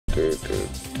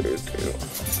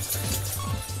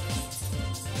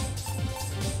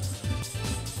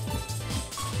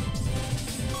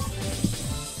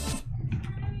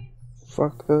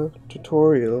Fuck the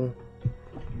tutorial.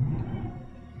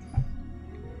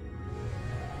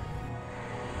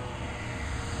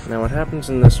 Now what happens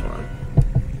in this one?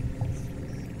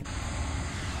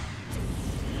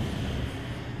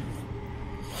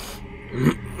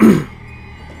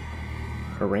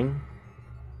 A ring?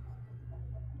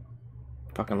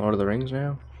 Fucking Lord of the Rings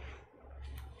now?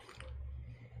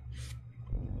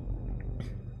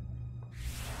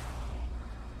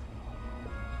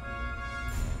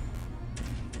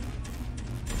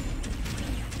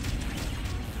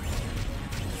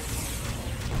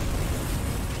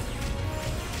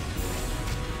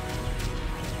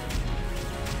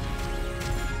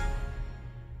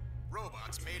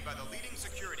 Robots made by the leading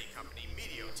security company,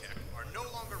 are no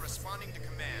longer responding to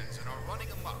commands and are running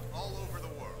amok all over the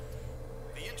world.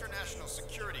 The International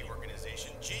Security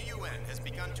Organization, GUN, has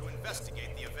begun to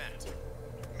investigate the event.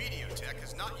 Mediotech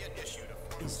has not yet issued a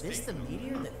formal Is this the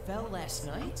meteor that fell last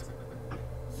night?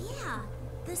 Yeah,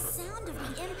 the sound of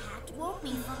the impact woke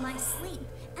me from my sleep,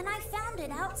 and I found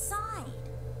it outside.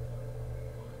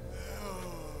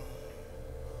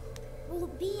 We'll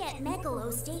be at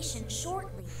Megalo Station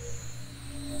shortly.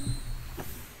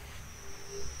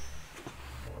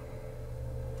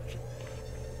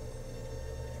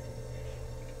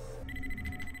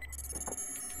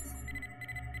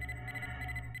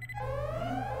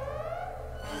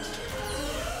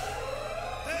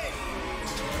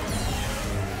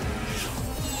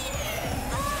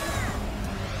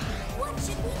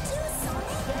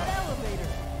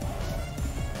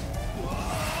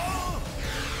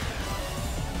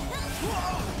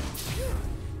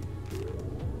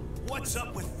 What's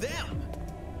up with them?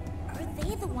 Are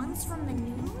they the ones from the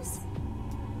news?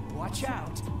 Watch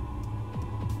out.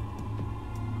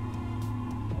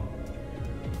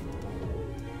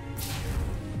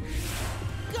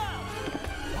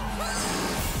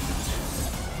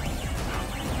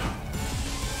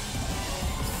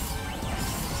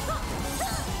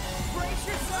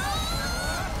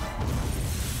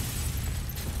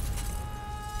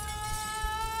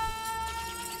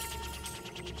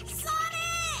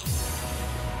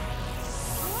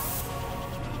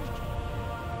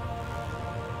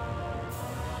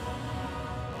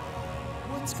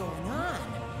 What's going on?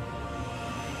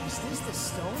 Is this the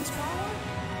stone's power?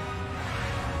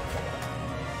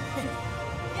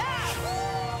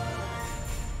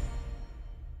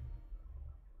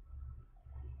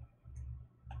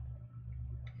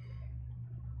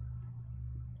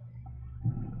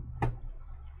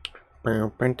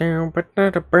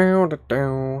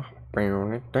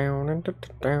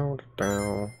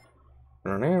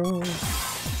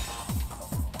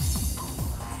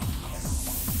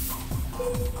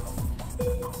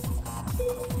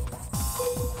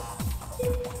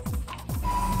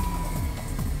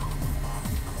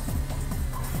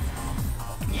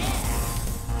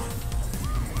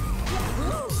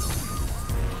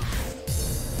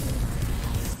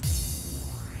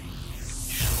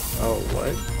 Oh,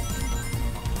 what?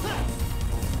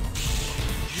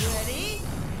 Ready?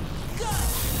 Go!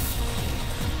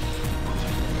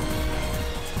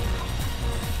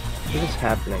 What is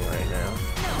happening right now?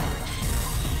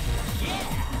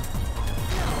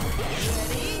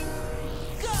 Ready?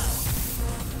 Go!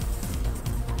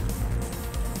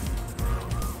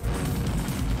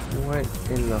 What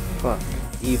in the fuck,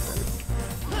 even?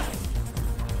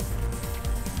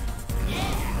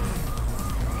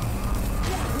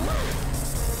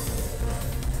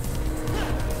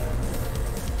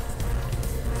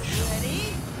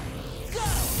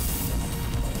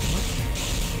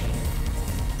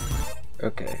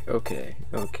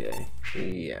 Okay.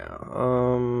 Yeah,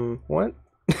 what?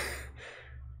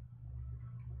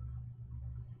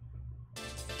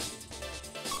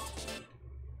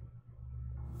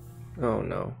 Oh,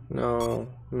 no.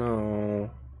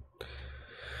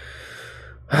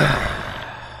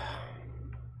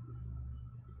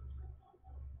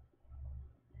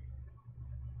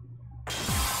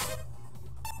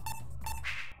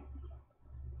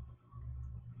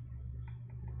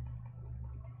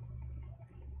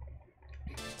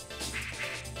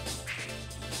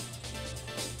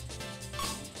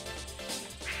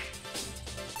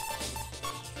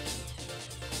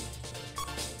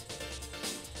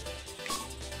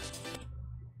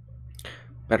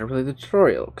 Better play the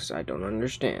tutorial, because I don't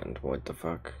understand. What the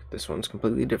fuck? This one's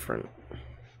completely different.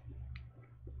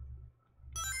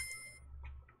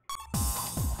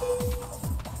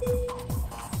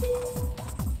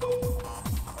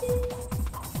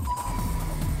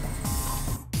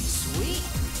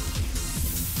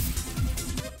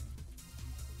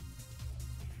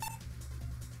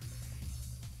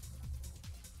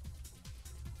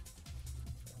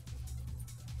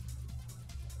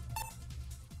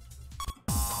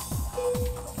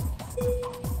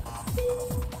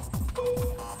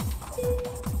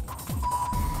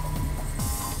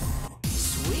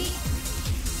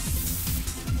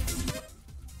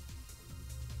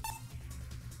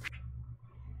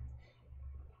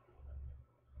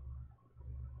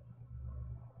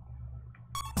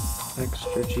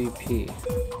 Extra GP.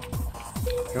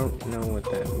 I don't know what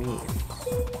that means.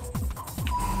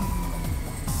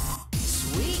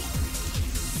 Sweet.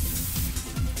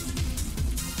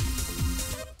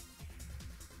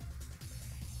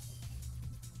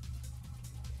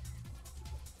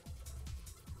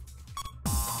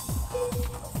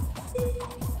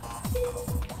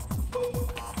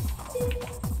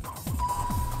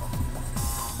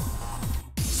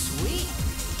 Sweet.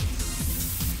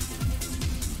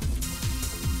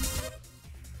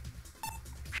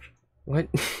 What?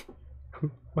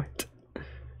 What?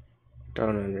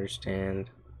 Don't understand.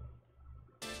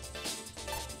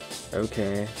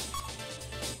 Okay.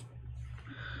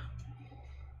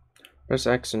 Press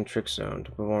X in Trick Zone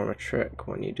to perform a trick.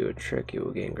 When you do a trick, you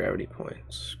will gain gravity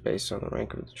points. Based on the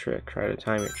rank of the trick, try to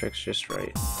time your tricks just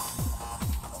right.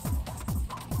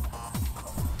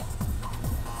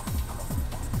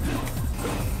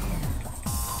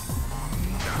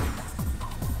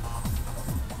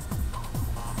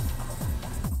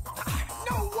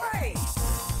 No way!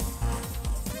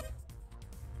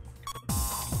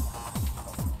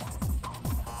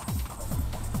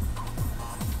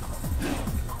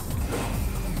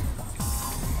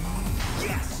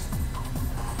 Yes!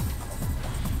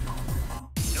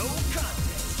 No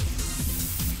contest.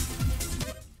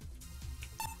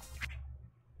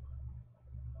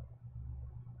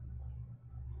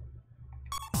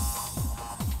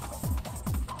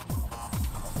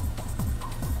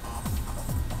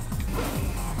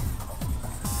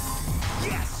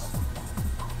 Yes!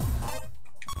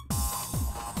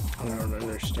 I don't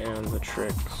understand the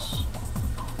tricks.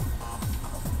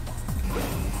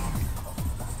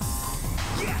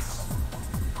 Yes!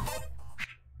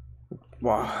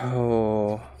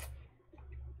 Wow.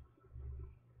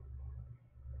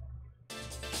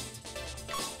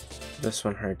 This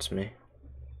one hurts me.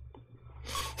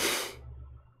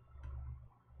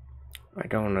 I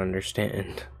don't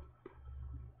understand.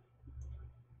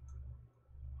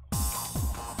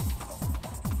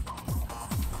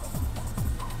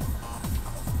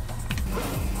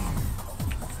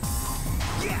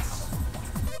 Yes!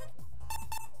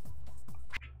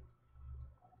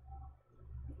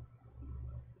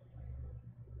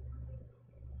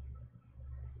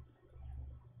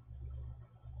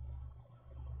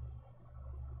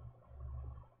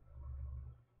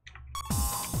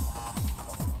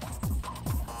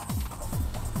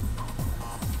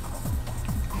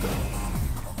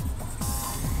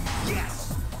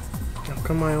 Yes! How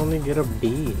come I only get a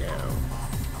B now?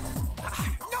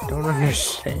 No Don't way!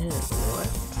 understand. What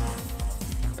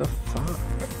the fuck?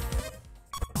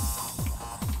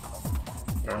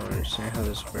 I don't understand how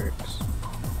this works.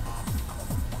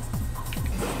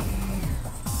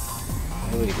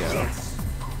 There we go. Yes!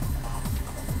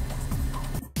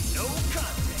 No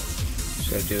contest.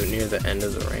 Should I do it near the end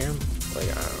of the ramp? Like,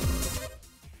 I don't know.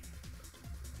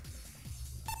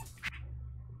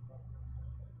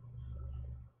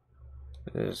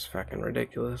 This is fucking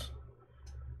ridiculous.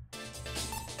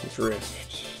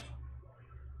 Drift.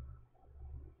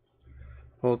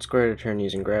 Hold square to turn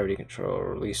using gravity control,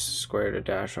 or release square to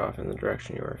dash off in the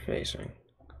direction you are facing.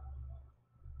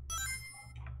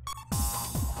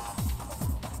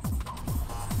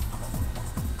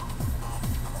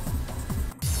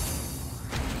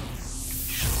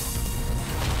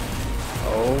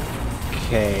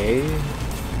 Okay.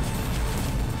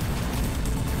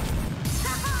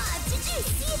 Haha! Did you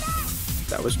see that?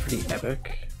 That was pretty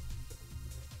epic.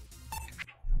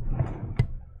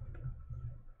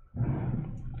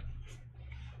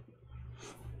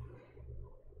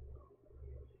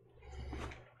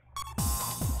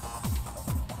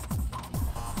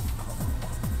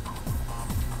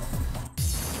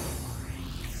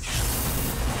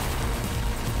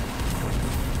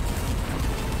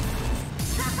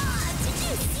 Haha! Did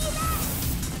you see that?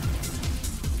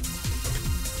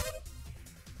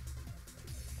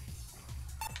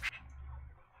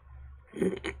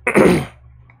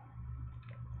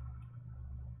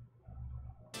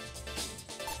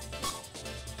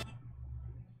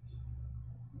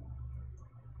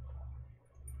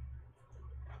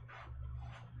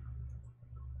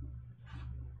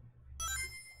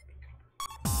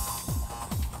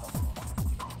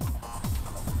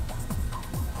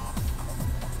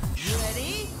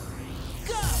 Ready?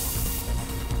 Go!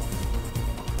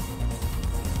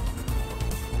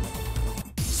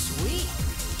 Sweet!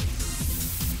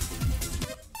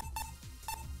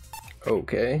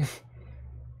 Okay.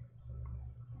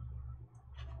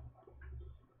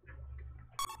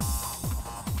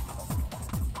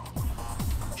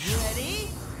 Ready?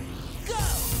 Go!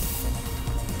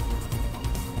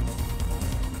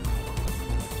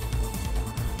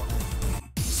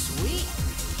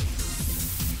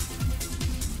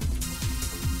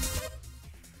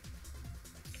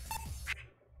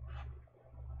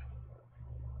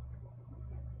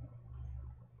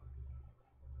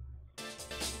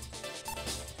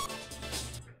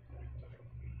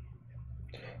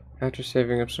 After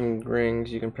saving up some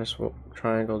rings, you can press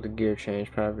triangle to gear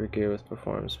change, power your gear with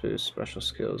performance boost, special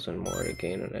skills, and more to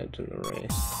gain an edge in the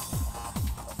race.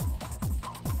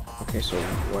 Okay, so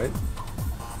what?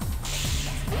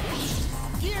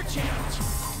 Gear change.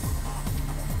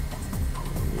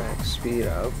 Max speed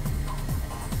up.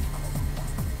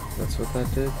 That's what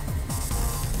that did?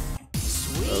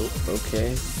 Sweet. Oh,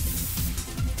 okay.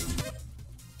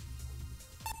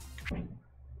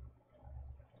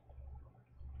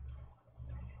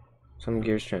 Some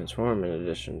gears transform in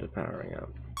addition to powering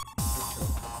up.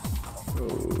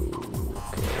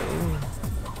 Okay.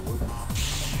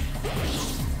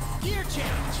 Gear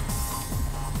change.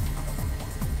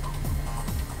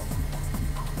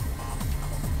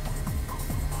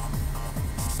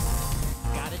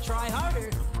 Gotta try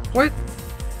harder. What?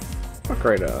 Fuck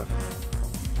right off.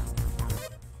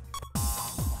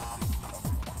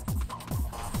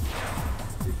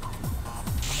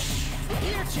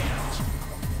 Gear change.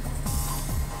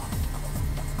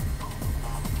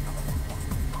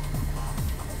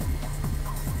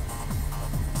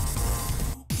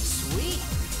 Sweet.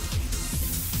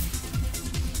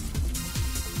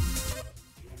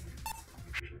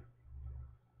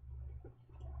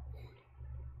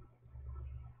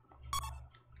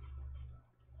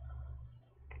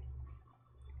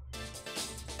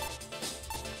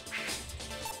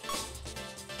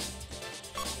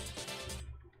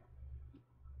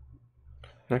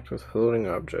 Connect with floating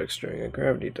objects during a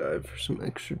gravity dive for some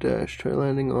extra dash. Try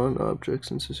landing on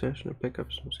objects in succession to pick up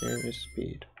some serious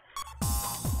speed.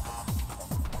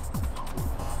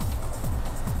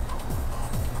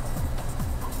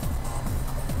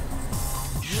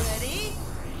 Ready?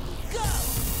 Go.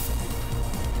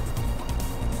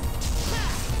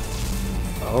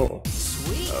 Oh,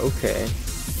 Sweet. okay.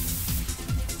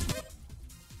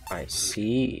 I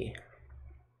see.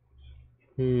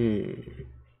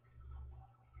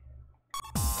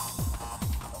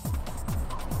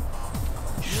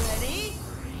 Ready?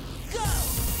 Go.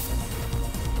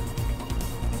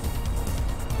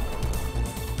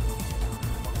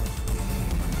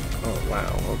 Oh,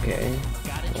 wow, okay.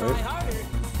 Gotta try What? harder.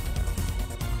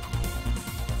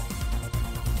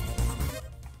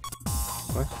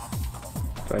 What?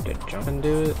 Do I have to jump and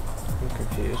do it? I'm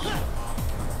confused.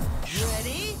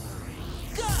 Ready?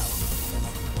 Go. I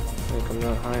think I'm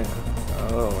not high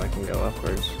enough. Oh, I can go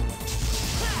upwards.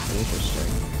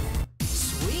 Interesting.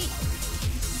 Sweet.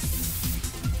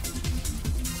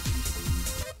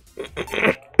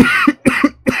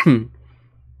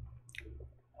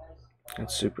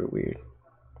 That's super weird.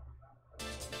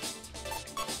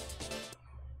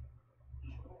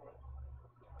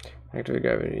 Activate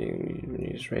gravity. You can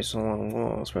use race along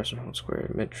walls. Press and hold square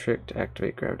mid trick to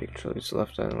activate gravity control. Use the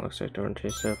left side and left side to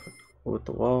chase up with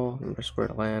the wall. Remember square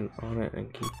to land on it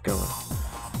and keep going.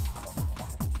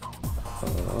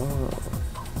 Oh.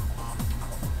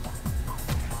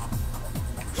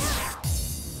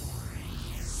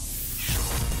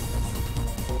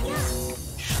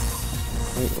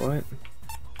 Wait, what?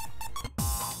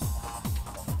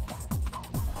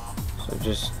 So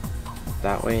just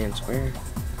that way and square?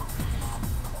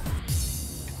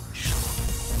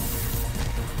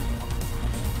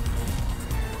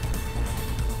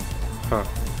 Huh.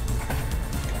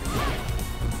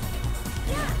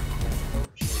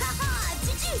 Haha, did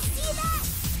you see that?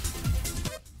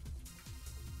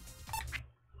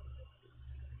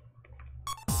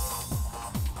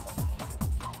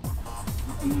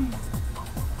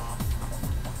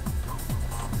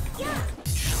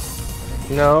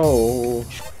 No.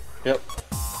 Yep.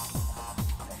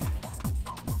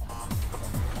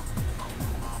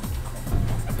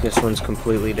 This one's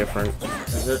completely different.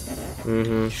 Is it?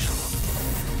 Mm-hmm.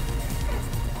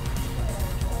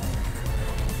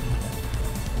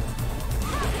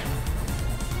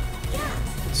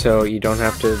 So you don't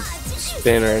have to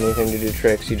spin or anything to do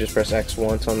tricks. You just press X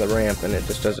once on the ramp and it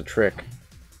just does a trick.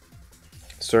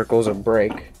 Circle's a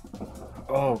brake.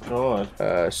 Oh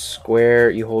god.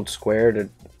 Square, you hold square to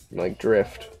like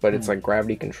drift, but it's like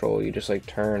gravity control. You just like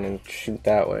turn and shoot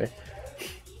that way.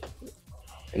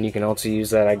 And you can also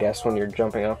use that, I guess, when you're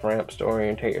jumping off ramps to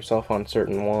orientate yourself on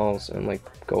certain walls and like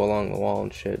go along the wall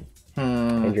and shit.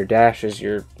 And your dash is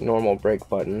your normal brake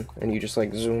button, and you just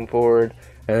like zoom forward.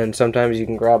 And then sometimes you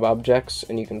can grab objects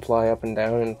and you can fly up and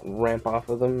down and ramp off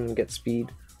of them and get speed.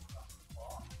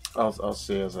 I'll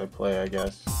see as I play, I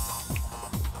guess.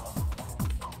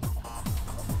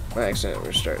 I accidentally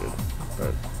restarted,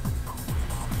 but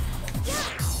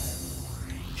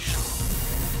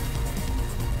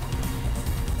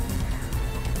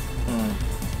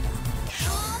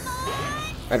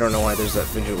I don't know why there's that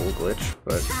visual glitch,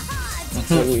 but Haha,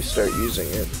 when you start using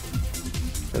it.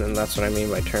 And then that's what I mean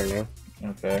by turning.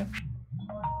 Okay.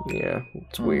 Yeah,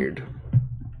 it's weird.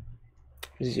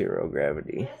 0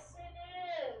 gravity.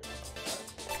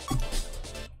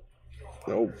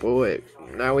 Oh boy,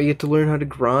 now we get to learn how to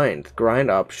grind. The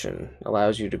grind option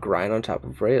allows you to grind on top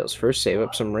of rails. First save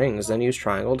up some rings, then use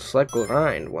triangle to select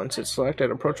grind. Once it's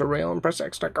selected, approach a rail and press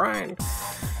X to grind.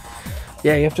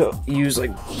 Yeah, you have to use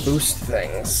like boost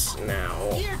things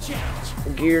now.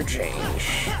 Gear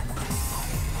change.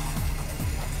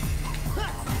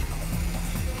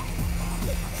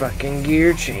 Fucking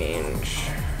gear change.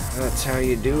 That's how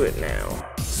you do it now.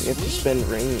 You have to spend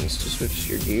rings to switch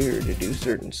your gear to do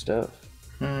certain stuff.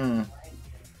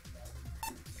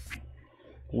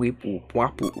 Weep whoop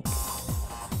wop whoop.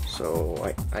 So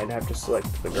I'd have to select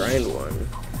the grind one.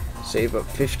 Save up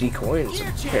 50 coins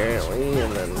apparently,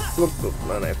 and then whoop whoop,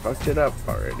 and I fucked it up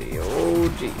already. Oh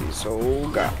jeez, oh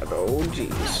god, oh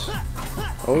jeez.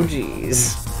 Oh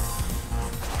jeez.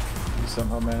 You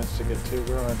somehow managed to get 2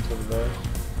 grinds to the base.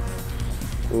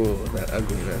 Ooh, that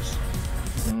ugliness.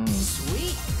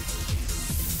 Sweet.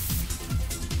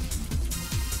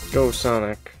 Go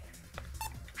Sonic.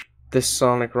 This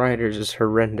Sonic Riders is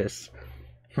horrendous.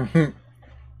 I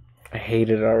hate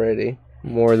it already.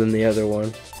 More than the other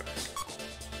one.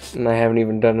 And I haven't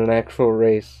even done an actual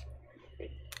race.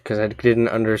 Because I didn't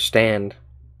understand.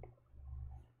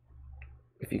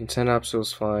 If you can send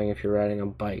obstacles flying if you're riding a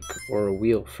bike or a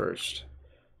wheel first.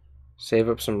 Save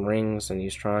up some rings and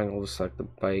use triangle to select the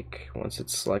bike. Once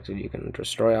it's selected, you can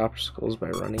destroy obstacles by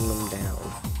running them down.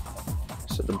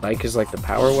 So the bike is like the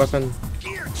power weapon?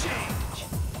 Gear change.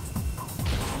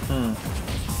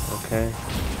 Okay.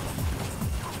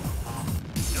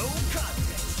 No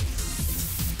contest.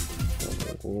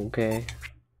 Okay.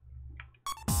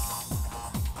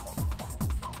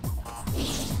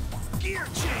 Gear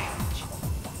change.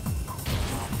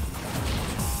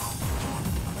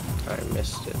 I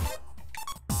missed it.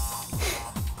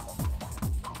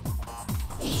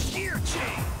 Gear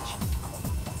change.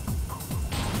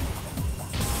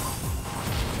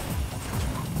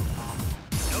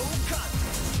 No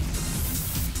contest.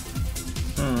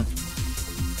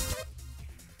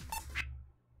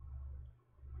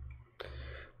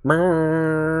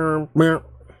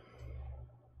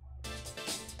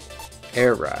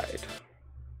 Air ride.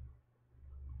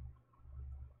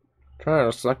 Trying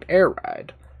to select air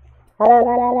ride.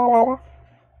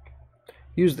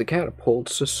 Use the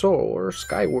catapults to soar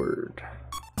skyward.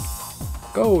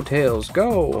 Go, Tails,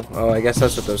 go! Oh, I guess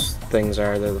that's what those things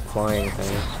are. They're the flying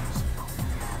things.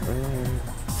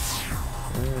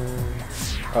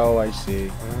 Oh, I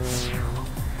see.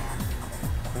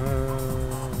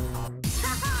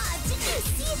 Haha, did you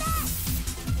see that?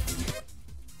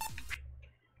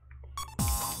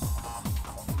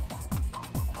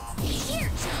 Gear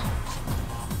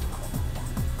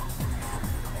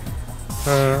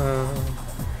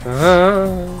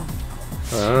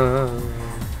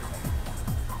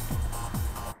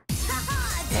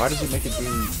Why does it make it do?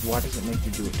 Why does it make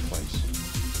you do it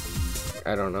twice?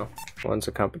 I don't know. One's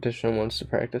a competition, one's to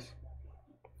practice.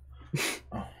 Oh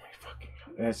my fucking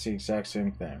god! That's the exact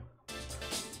same thing.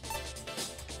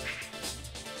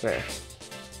 There.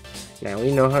 Now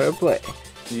we know how to play.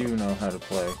 You know how to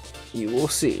play. You will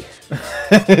see.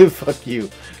 Fuck you.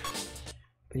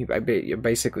 I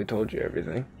basically told you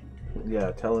everything. Yeah,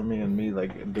 telling me and me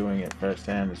like doing it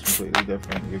firsthand is completely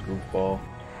different. You goofball.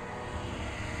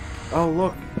 Oh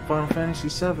look, Final Fantasy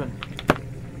VII.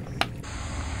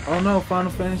 Oh no,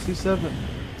 Final Fantasy VII.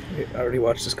 I already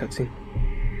watched this cutscene.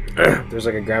 There's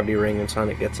like a gravity ring and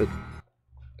Sonic gets it.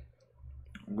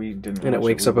 We didn't. And it watch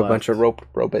wakes we up a left. bunch of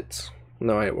robots.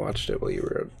 No, I watched it while you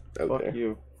were out Fuck there.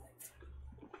 you.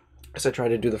 Because I tried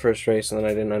to do the first race and then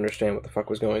I didn't understand what the fuck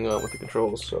was going on with the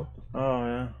controls, so... Oh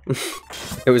yeah.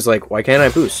 It was like, why can't I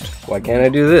boost? Why can't I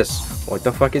do this? What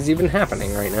the fuck is even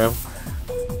happening right now?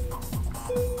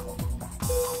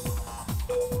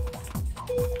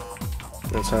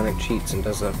 And Sonic cheats and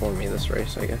does that for me this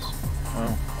race, I guess.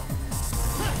 Oh.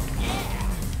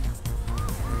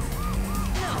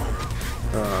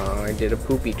 Oh, I did a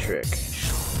poopy trick.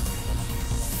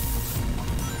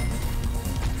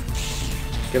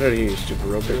 Get out of here, you stupid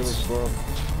robots.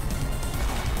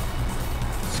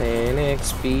 Sonic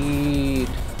speed.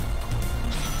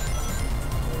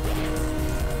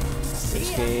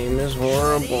 This game is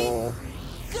horrible.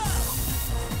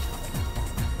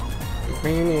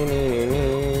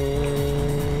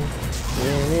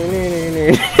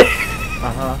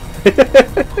 Uh-huh.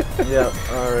 Yeah,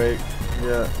 alright.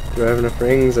 Yeah. Do I have enough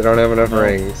rings? I don't have enough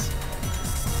rings.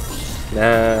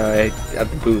 Nah, I got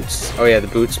the boots. Oh yeah, the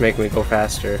boots make me go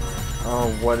faster. Oh,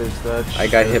 what is that? I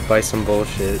got hit by some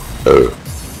bullshit. You're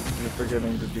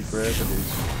forgetting to do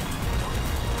gravities.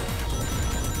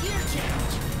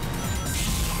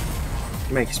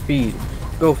 Max speed.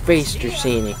 Go faster,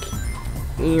 Sonic.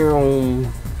 Ew.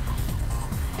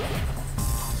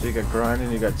 So you got grind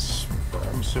and you got.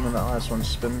 I'm assuming that last one's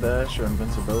spin dash or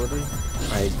invincibility.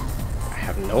 I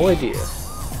have no idea.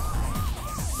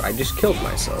 I just killed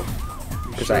myself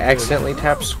because I accidentally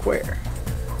tapped square.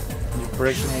 You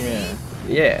break in the air.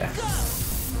 Yeah.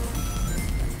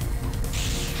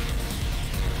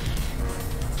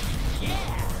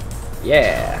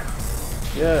 Yeah.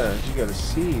 Yeah, you gotta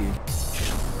see.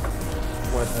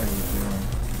 What are you doing?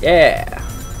 Yeah.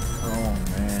 Oh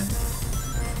man.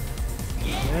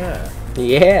 Yeah.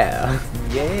 Yeah.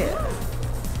 Yeah.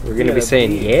 We're gonna be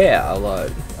saying yeah a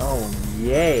lot. Oh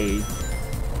yay.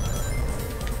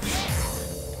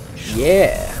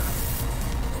 Yeah.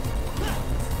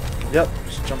 Yep.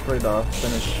 Just jump right off.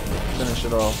 Finish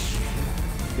it off.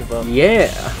 Give up.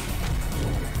 Yeah.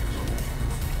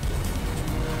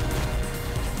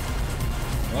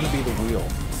 I want to be the wheel.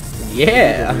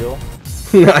 Yeah. Be the wheel.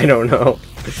 I don't know.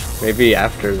 Maybe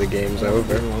after the game's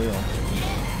over. Be the wheel.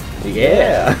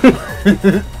 Yeah.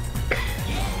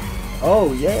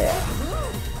 Oh yeah.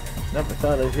 Never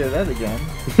thought I'd hear that again.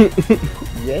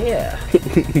 Yeah.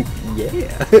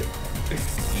 Yeah.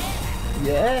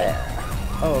 Yeah.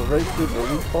 Oh, right through the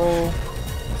loophole.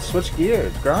 Switch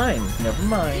gears. Grind. Never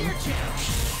mind.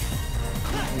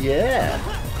 Yeah.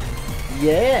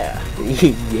 Yeah.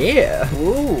 Yeah.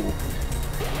 Woo.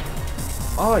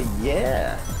 Oh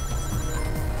yeah.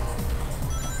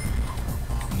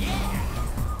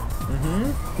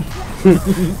 Mhm.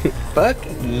 Fuck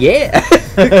yeah.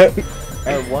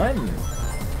 I won.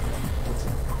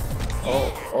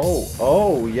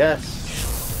 Oh, yes.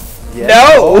 Yeah.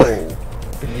 No. Oh.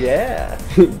 Yeah.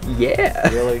 Yeah.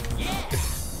 Really?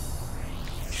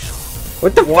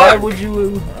 What the Why fuck? would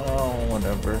you? Oh,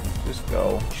 whatever. Just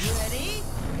go.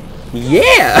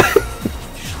 Yeah.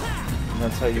 And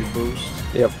that's how you boost.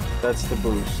 Yep. That's the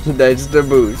boost. That's the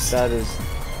boost. That is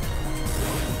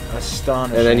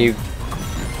astonishing. And then you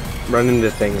run into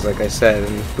things, like I said,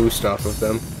 and boost off of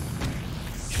them.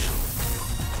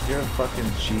 You're a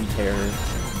fucking G-terrorist.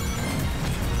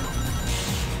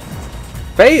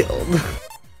 Failed.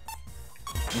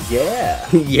 Yeah.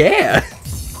 Yeah.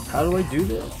 How do I do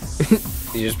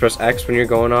this? You just press X when you're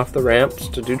going off the ramps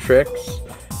to do tricks.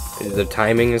 The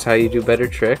timing is how you do better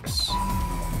tricks.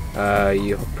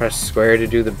 You press square to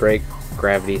do the brake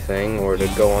gravity thing, or to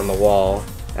go on the wall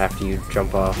after you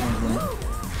jump off.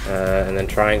 And then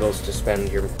triangles to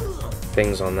spend your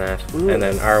things on that. Ooh. And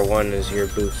then R1 is your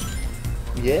boost.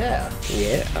 Yeah.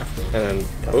 Yeah. And then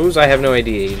those, I have no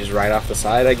idea. You just ride off the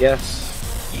side, I guess.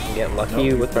 And get lucky No,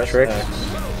 you with the press tricks. X.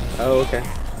 Oh, okay.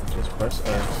 Just press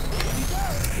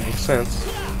X. Makes sense.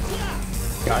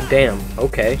 God damn.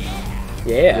 Okay.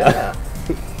 Yeah.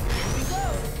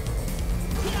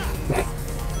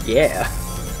 Yeah.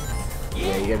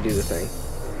 Yeah, you gotta do the thing.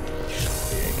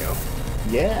 There you go.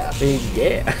 Yeah.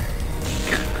 Yeah.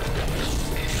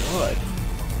 God.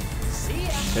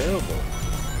 Terrible.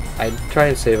 I'd try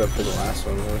and save up for the last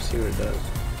one. I want to see what it does.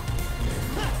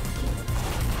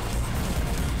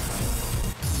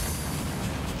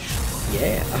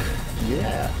 Yeah.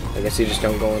 Yeah. I guess you just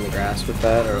don't go in the grass with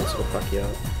that, or else it'll fuck you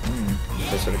up.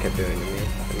 That's what it kept doing to me.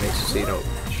 It makes you so you don't.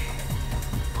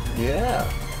 Yeah.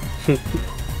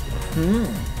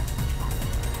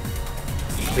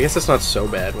 I guess it's not so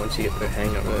bad once you get the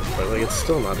hang of it, but like it's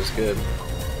still not as good.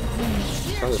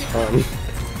 It's not as fun.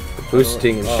 The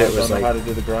boosting and shit I was don't know how like to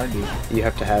do the grindy. you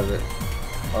have to have it.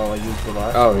 Oh, I used the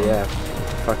last Oh one. yeah.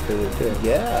 Fuck did it do?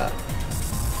 Yeah.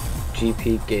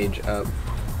 GP gauge up.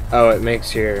 Oh, it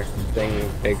makes your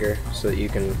thing bigger so that you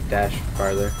can dash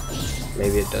farther.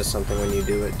 Maybe it does something when you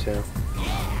do it too.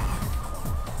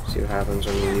 See what happens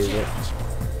when you use it.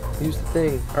 Use the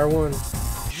thing. R1.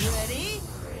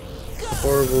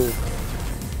 Horrible.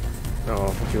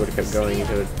 Oh, if you would have kept going, you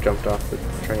could have jumped off the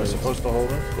train. Am I supposed to hold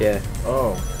it? Yeah.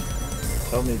 Oh.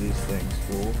 Tell me these things,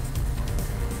 fool.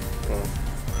 Well.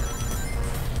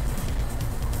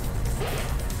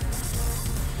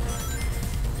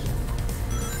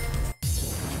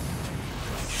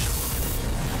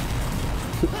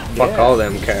 Fuck all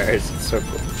them cars. It's so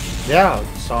cool. Yeah,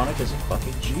 Sonic is a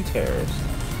fucking G-terrorist.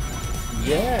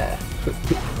 Yeah.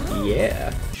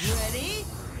 Yeah.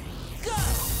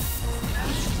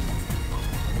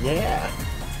 Yeah.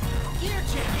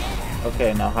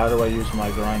 Okay, now how do I use my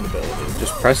grind ability?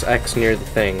 Just press X near the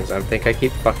things. I think I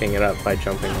keep fucking it up by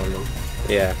jumping on them.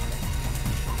 Yeah.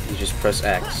 You just press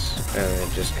X and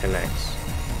it just connects.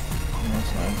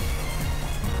 That's nice.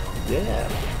 Yeah.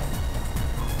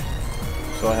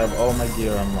 So I have all my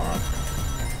gear unlocked.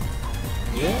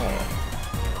 Yeah.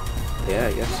 Yeah,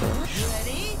 I guess so.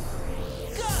 Ready?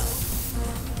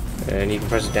 Go! And you can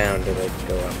press down to like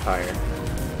go up higher.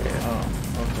 Yeah. Oh,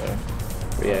 okay.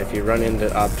 But yeah, if you run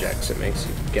into objects, it makes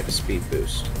you get a speed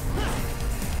boost.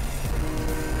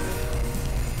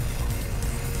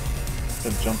 I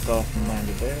jumped off and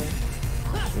landed there.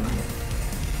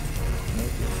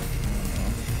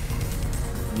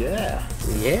 Yeah.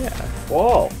 Yeah.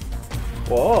 Whoa.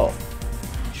 Whoa.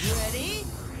 Ready?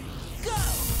 Go!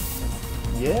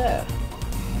 Yeah.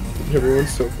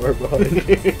 Everyone's so far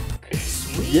behind.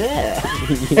 Yeah.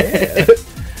 Yeah.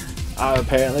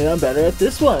 Apparently I'm better at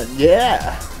this one.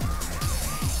 Yeah.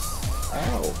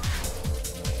 Ow.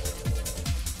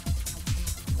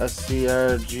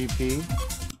 SCRGP.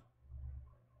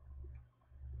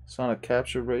 Sonic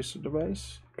Capture Racer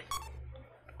Device.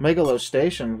 Megalo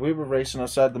Station. We were racing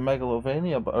outside the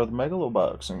Megalovania or the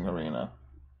Megaloboxing arena.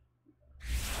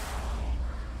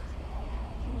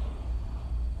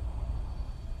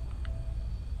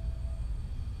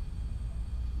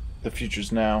 The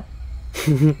future's now.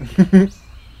 They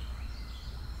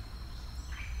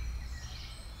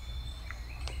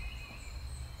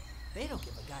don't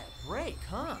give a guy a break,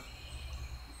 huh?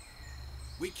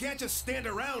 We can't just stand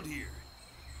around here.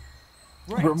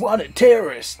 Right. We're wanted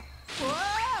terrorists.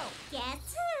 Whoa!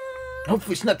 Guess who?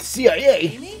 Hopefully it's not the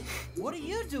CIA. Amy, what are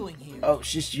you doing here? Oh,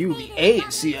 it's just you, the Haters A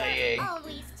in CIA.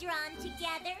 always drawn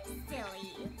together,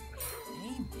 silly.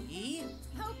 Amy?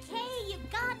 Okay, you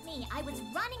got me. I was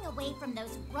running away from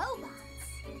those robots.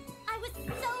 I was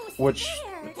so Which,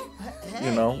 scared.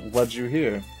 you know, led you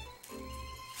here.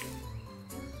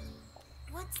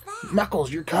 What's that?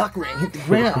 Knuckles, your cock ring hit the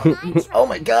ground. Oh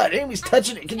my god, Amy's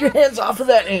touching it. Get your hands off of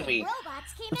that, Amy.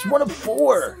 Robots came It's after one of me.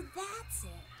 4. So that's it.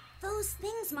 Those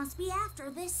things must be after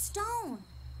this stone.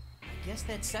 Guess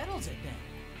that settles it then.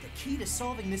 The key to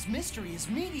solving this mystery is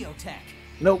Mediotech.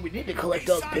 No, we need to collect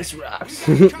all the piss rocks.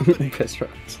 Piss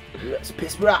rocks. Yes,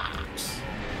 piss rocks.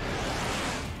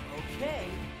 Okay,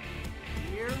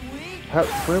 here we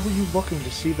Where were you looking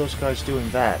to see those guys doing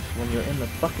that when you're in the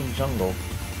fucking jungle?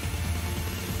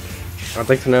 I'd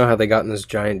like to know how they got in this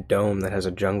giant dome that has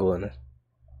a jungle in it.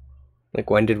 Like,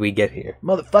 when did we get here?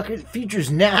 Motherfucker, the future's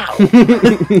now!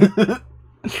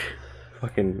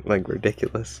 Fucking, like,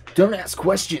 ridiculous. Don't ask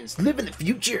questions, live in the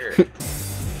future!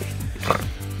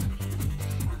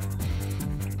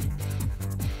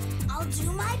 I'll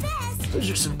do my best. Those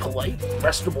are some polite,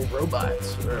 arrestable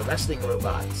robots, or arresting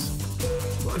robots.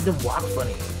 Look at them walk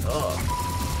funny. Oh,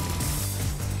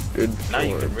 Good now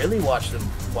you lord. can really watch them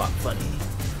walk funny.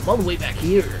 I'm all the way back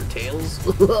here, Tails.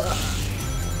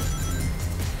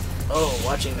 Oh,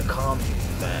 watching the calm do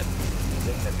that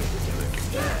thing that they were doing is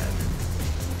bad.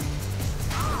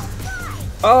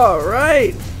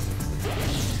 Alright!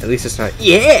 At least it's not,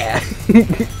 yeah!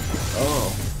 Oh,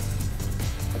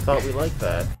 I thought we liked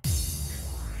that.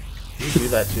 You do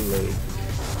that too late.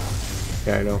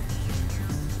 Yeah, I know.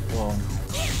 Well,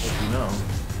 what do you know?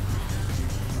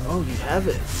 Oh, you have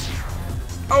it.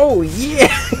 Oh,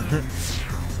 yeah!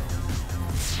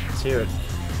 Let's hear it.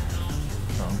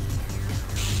 Oh.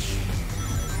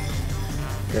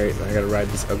 Great, I gotta ride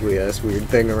this ugly ass weird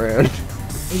thing around.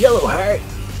 Yellow heart.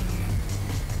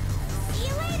 See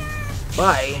you later.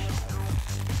 Bye.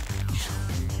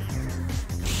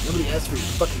 Nobody asked for your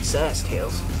fucking sass,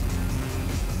 Tails.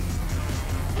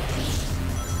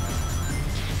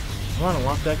 Come on,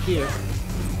 unlock that gear.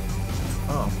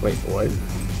 Oh. Wait, what?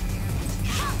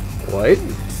 What?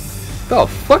 The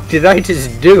fuck did I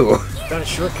just do? Got a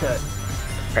shortcut.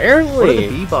 Apparently. What are the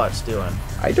B-bots doing?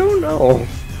 I don't know.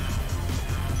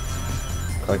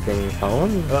 Collecting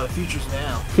pollen? Oh, the future's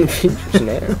now. Features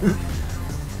now.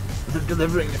 They're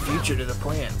delivering the future to the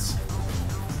plants.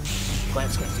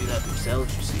 Plants can't do that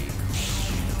themselves, you see.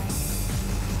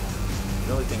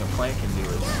 The only thing a plant can do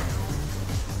is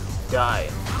die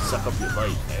and suck up your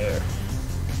light and air.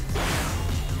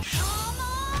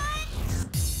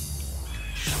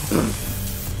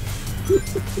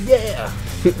 Yeah!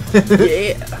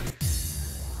 Yeah.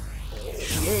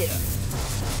 Yeah!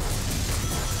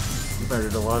 You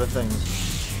murdered a lot of things.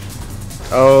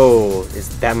 Oh,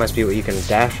 that must be what you can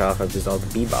dash off of, is all the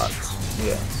B-bots.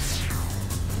 Yeah.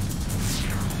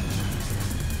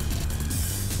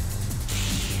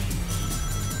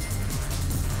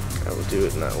 I will do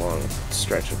it in that long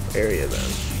stretch of area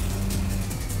then.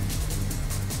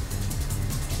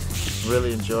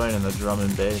 Really enjoying the drum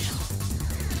and bass.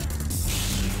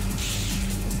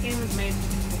 This game was made to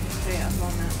stay up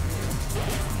all night.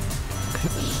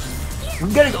 We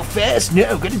gotta go fast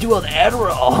now, gotta do all the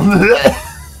Adderall.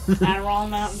 Adderall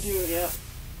and Mountain Dew, yep.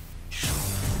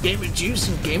 Gamer juice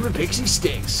and gamer pixie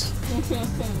sticks.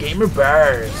 Gamer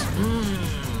bars.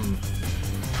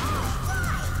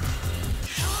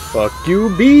 Fuck you,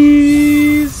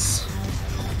 bees!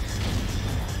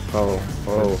 Oh,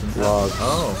 logs.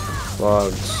 Oh.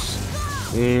 Logs.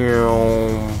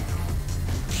 Ew.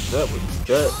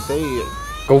 They.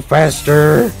 Go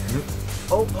faster!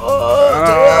 Oh,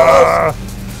 Ah!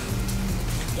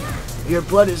 Tails! Your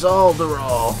blood is all the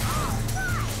raw.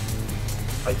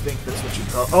 I think that's what you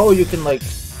call. Oh, you can like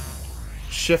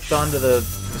shift onto the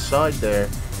side there.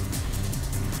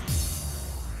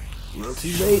 A little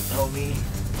too late, homie.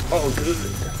 Oh, good.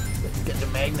 Get the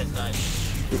magnet nut.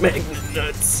 Magnet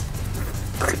nuts.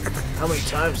 How many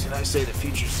times can I say the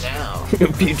future's now?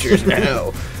 Future's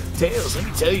now. Tails, let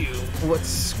me tell you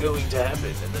what's going to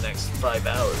happen in the next 5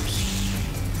 hours.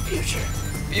 Future.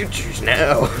 Future's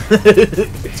now.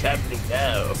 It's happening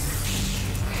now.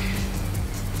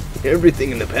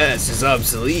 Everything in the past is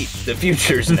obsolete. The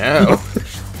future's now.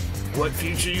 What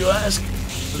future, you ask?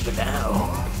 The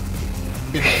now.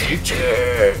 In the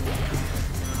future.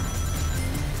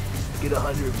 Get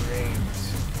 100 brains.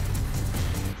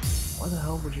 Why the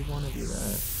hell would you want to do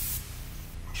that?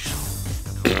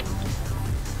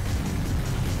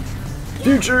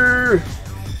 Future!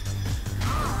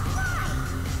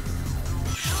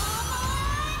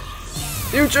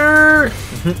 Future!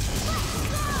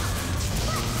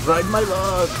 Ride my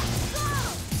log.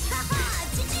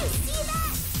 Did you see that?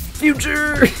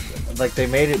 Future! Like they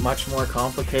made it much more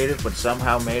complicated, but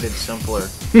somehow made it simpler.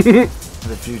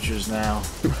 The future's now.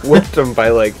 Whipped him by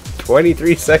like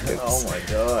 23 seconds. Oh my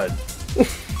god.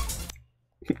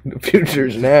 The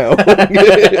future's now.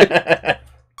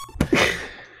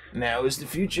 Now is the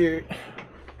future.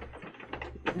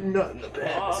 Not in the Bob,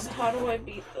 past. how do I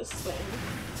beat this thing?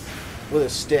 With a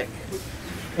stick.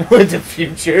 With the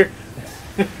future.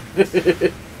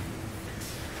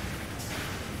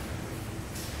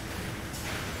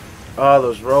 Oh,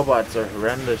 those robots are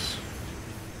horrendous.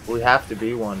 We have to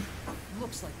be one.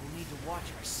 Looks like we'll need to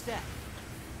watch our step.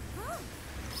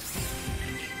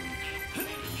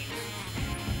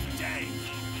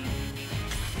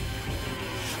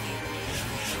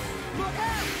 Look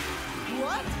out!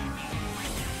 What?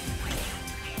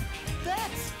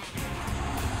 That's...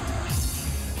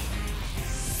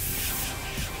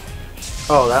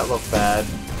 Oh, that looked bad.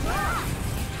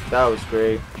 That was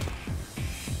great.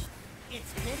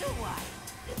 It's been a while,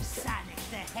 Sonic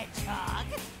the Hedgehog.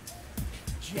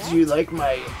 Do you like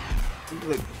my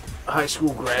high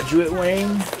school graduate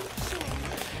wing?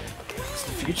 It's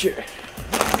the future.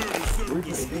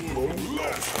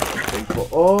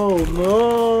 Oh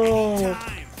no!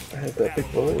 I had that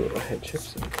big bowl that I had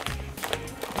chips in.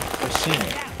 I've seen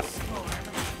it.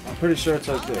 I'm pretty sure it's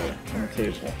out there on the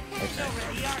table. Okay. What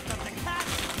are you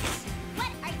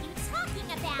talking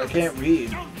I about? can't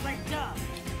read. Don't let go.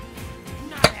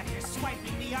 Not after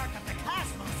swiping the Ark of the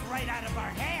Cosmos right out of our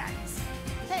hands.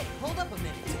 Hey, hold up a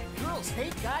minute. Girls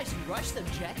hate guys who rush them,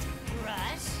 Jet.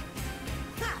 Rush?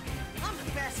 Ha! I'm the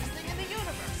fastest thing in the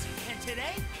universe. And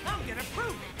today, I'm gonna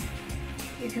prove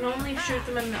it. You can only shoot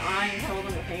them in the eye and kill them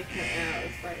with ancient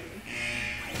arrows, buddy.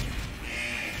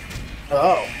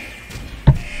 Oh.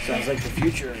 Sounds like the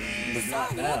future, but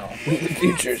not now. The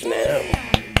future's now.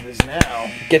 It is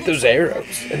now. Get those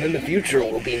arrows, and then the future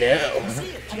will be now.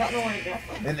 I don't know where to get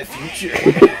them. In the future.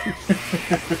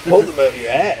 Hold them out your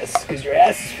ass, because your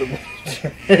ass is from the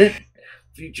future.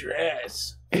 Future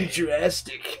ass.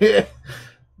 Futuristic. The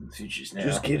future's now.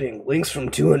 Just kidding. Link's from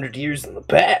 200 years in the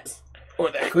past. Or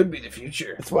that could be the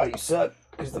future. That's why you suck,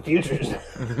 because the future's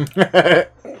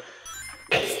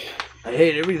I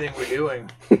hate everything we're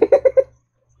doing.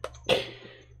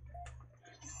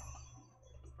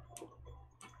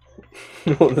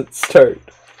 Well, let's start.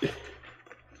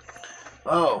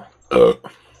 Oh.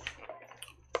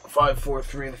 5, 4,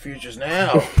 3, the future's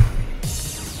now.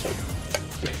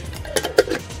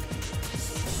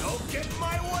 Don't get in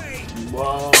my way!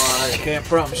 Well, I can't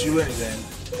promise you anything.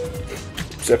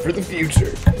 Except for the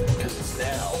future. Because it's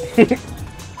now.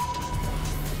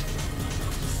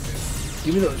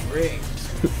 Give me those rings.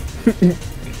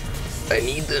 I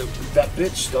need them. That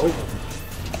bitch stole them.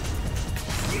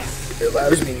 It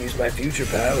allows me to use my future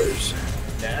powers.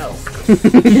 Now.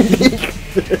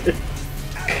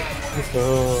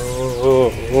 Oh.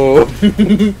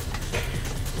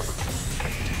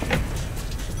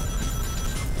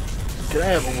 Can I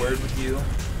have a word with you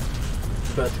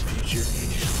about the future?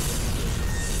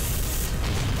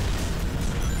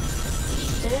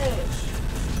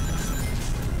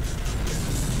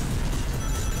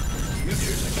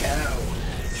 Future's a cow.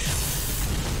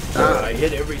 Ah, I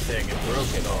hit everything and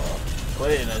broke it all.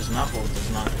 Playing as Knuckles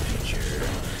is not the future.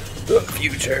 The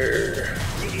future.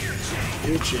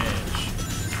 You change.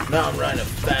 Now I'm riding a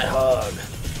fat hog.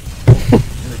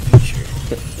 In the future.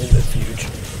 In the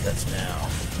future. That's now.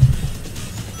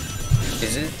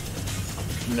 Is it?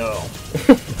 No.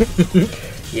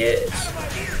 Yes.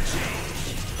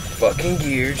 Fucking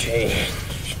gear change.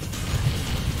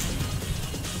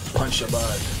 Punch a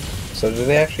bug. So do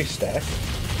they actually stack?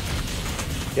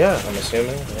 Yeah. I'm assuming.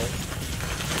 Yeah.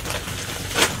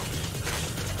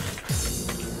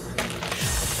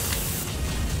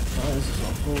 Oh, this is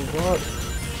all full of water.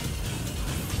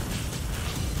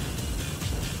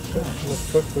 What the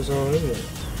fuck was all in there?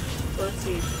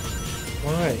 Birdseed.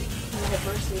 Why? I have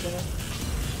birdseed in it.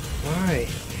 Why?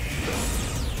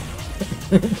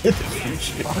 The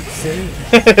future.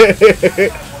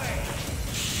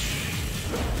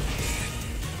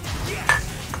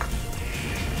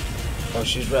 Oh,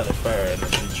 she's rather far in the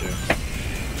future.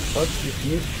 Fuck the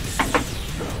future.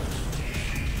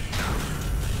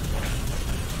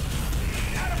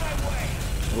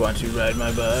 Want to ride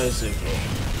my bicycle?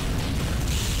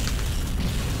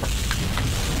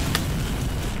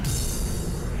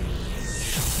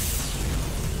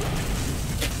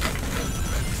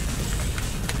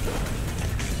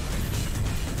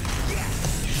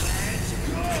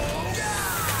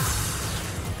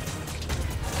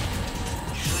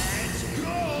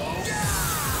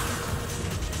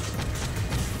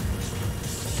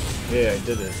 Yeah, I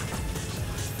did it.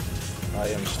 I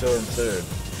am still in third.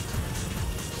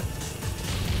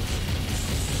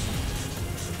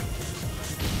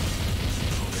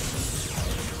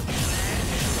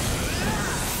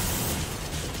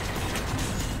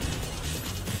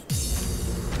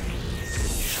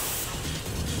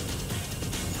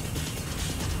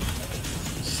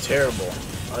 This is terrible.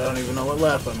 I don't even know what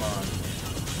lap I'm on.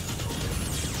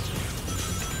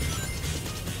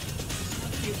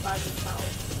 You find this out.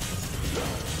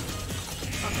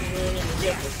 Fucking really in the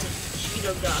dip with some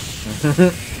Cheeto dust.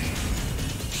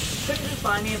 Couldn't just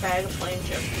buy me a bag of plain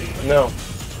chips, please? No.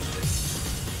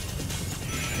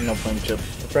 No plain chip.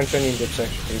 The French onion dip's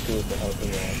actually pretty good with the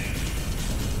jalapeno.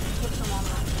 Put some on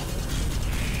that.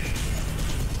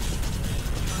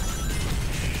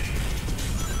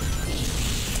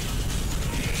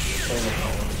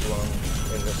 As well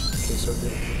in this queso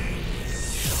dip.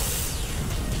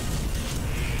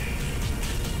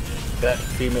 That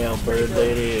female bird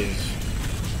lady is...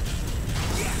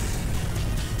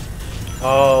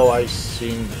 Oh, I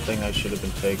seen the thing I should have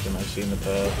been taking. I seen the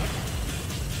path.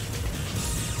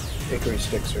 Hickory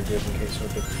sticks are good in queso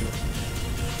dip too.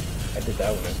 I did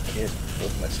that when I was a kid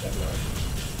with my stepmom.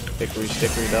 Hickory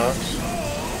stickery dogs.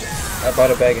 I bought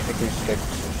a bag of hickory sticks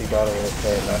and she bought a little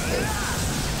tray of nachos.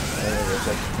 And it was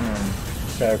like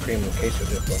sour cream and queso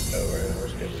dip left over and I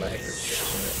was getting my hickory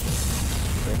sticks in it.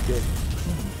 Very good.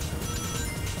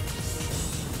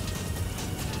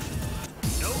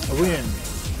 A win.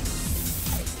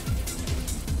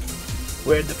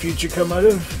 Where'd the future come out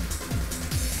of?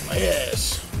 My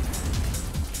ass.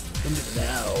 Into the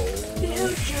now.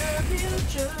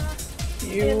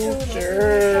 Future,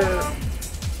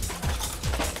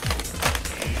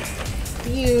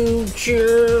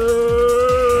 future.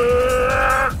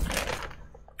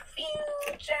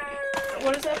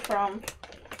 What is that from?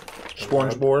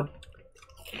 SpongeBob.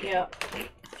 Yeah.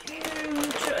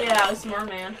 Future. Yeah, it's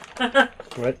Merman.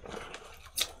 What?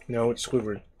 No, it's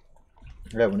Squidward.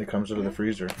 Yeah, when he comes out of the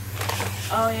freezer.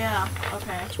 Oh yeah.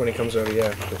 Okay. That's when he comes out of,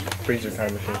 the freezer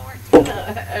time machine.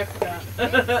 I forgot.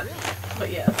 But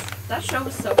yes, that show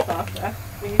was so fucked.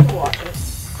 We need to watch it.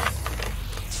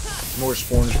 More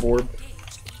SpongeBob.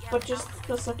 But just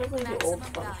specifically the old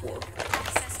SpongeBob.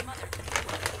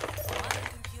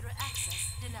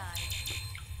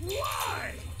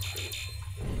 Why?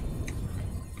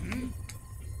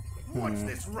 What's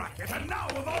this racket? And now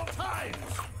of all times!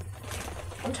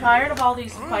 I'm tired of all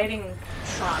these fighting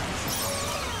shrines.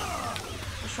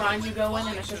 The shrines you go in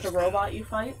and it's just a robot you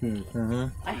fight. Mm-hmm.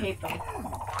 I hate them.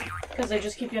 Because they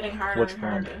just keep getting harder Which and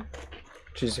harder.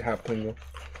 She's half lingual.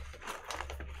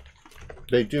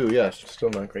 They do, yes. Still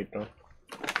not great though.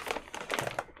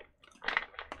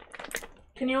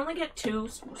 Can you only get 2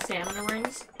 stamina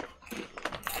rings?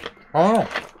 Oh.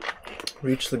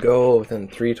 Reach the goal within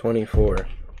 324.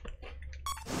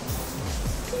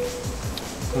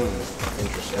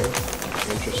 Interesting.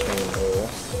 Interesting goal.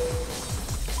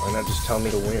 Why not just tell me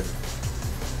to win?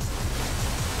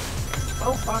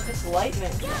 Oh fuck, it's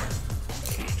lightning.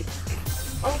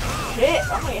 Oh shit,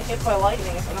 I'm gonna get hit by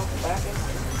lightning if I don't get back in.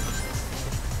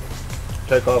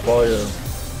 Take off all your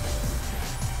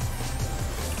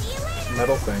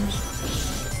metal things.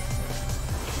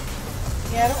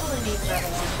 Yeah, I don't really need another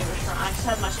one to do a strong. I just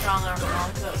had my strong armor on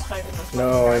because I was fighting this one.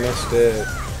 No, I missed it.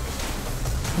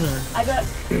 I got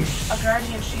a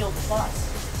Guardian Shield Plus.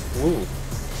 Ooh.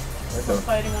 I'm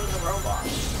fighting one of the robots.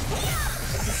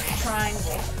 It's a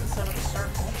triangle instead of a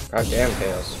circle. God damn,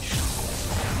 Tails.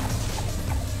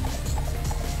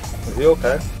 Is he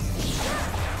okay?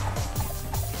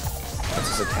 That's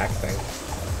his attack thing.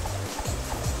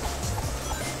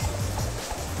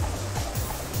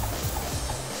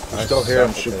 I still hear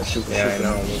him shoot. Yeah, I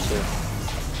know, me too.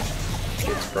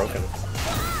 It's broken.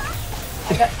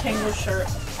 I got Tingle shirt.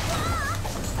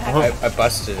 I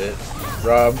busted it.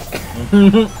 Rob.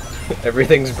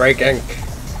 Everything's breaking.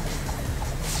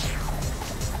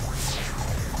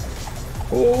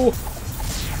 Oh.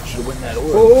 Should win that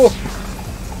orb. Oh.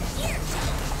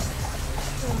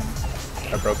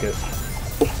 I broke it.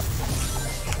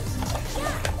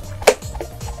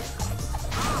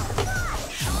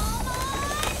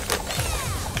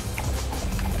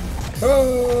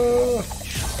 Oh.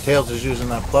 Tails is using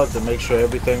that plug to make sure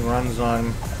everything runs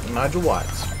on Nigel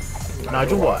Watts.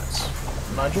 Nigel Watts.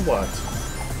 Nigel Watts.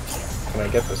 Can I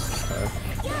get this time?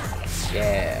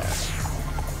 Yeah.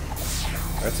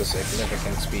 That's a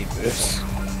significant speed boost.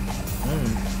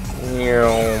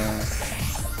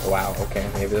 Wow, okay,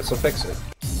 maybe this will fix it.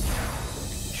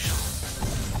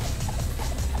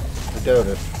 I doubt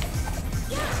it.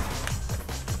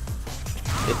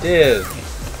 It did.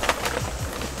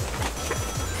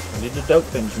 I need to doubt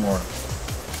things more.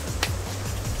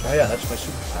 Oh yeah, that's my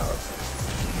superpower.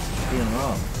 Being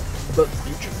wrong about the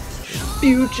future.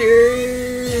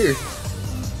 Future!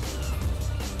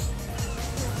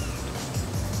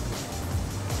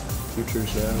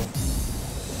 Future's now.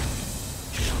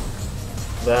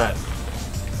 That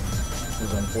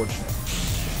is unfortunate.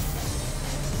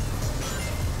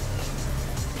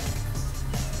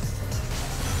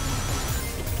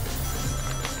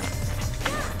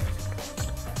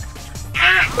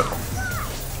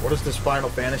 What is this Final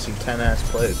Fantasy X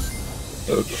play?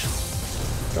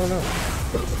 Don't know.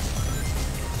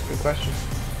 That's a good question.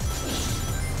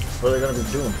 What are they gonna be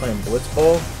doing? Playing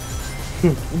Blitzball?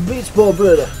 Blitzball,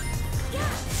 brother!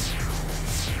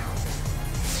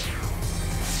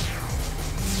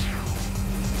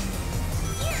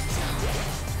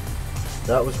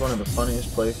 That was one of the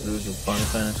funniest playthroughs of Final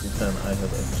Fantasy X I have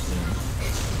ever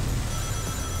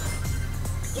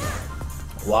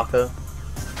seen. Waka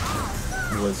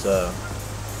was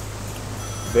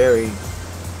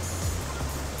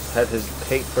had his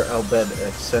hate for Albed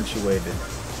accentuated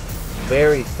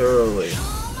very thoroughly.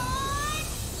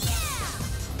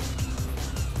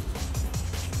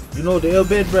 You know, the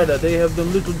Albed, brother, they have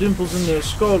them little dimples in their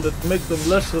skull that make them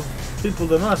less of people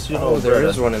than us, you know, there brother.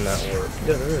 is one in that word.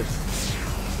 Yeah, there is.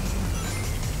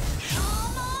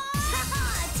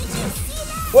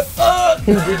 What?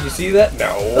 Did you see that?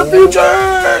 No. The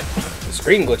future! The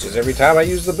screen glitches every time I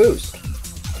use the boost.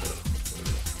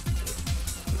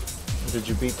 Did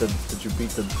you beat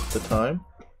the time?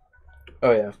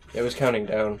 Oh yeah, it was counting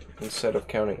down instead of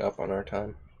counting up on our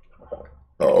time.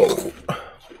 Oh.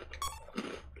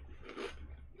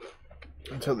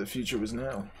 Until the future was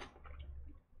now.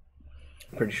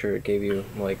 I'm pretty sure it gave you,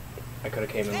 like, I could have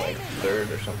came in, like, third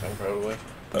or something, probably.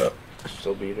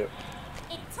 Still beat it.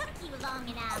 It took you long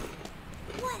enough.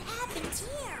 What happened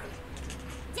here?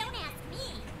 Don't ask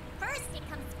me. First it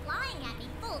comes flying at me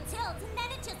full tilt, and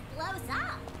then it just blows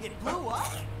up. It blew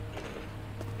up?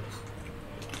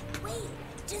 Wait,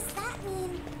 does that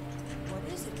mean...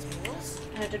 What is it, Tails?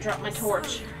 I had to drop my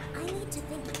torch. Sorry, I need to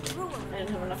think it through a I little. didn't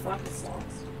have enough weapon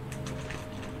slots.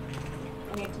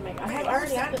 I need to make. I have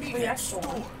already added 3 extra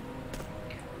ones.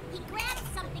 He grabbed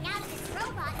something out of his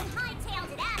robot and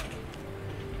hightailed it at me.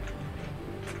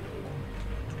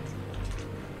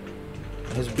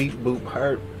 His beep boop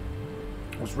heart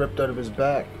was ripped out of his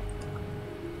back.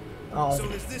 Oh. So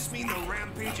does this mean the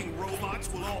rampaging robots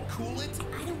will all cool it?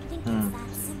 I don't think it's that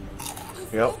simple.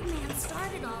 If Yep. Eggman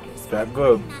started all this That by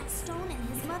good. putting that stone in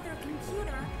his mother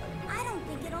computer, I don't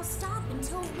think it'll stop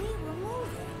until we remove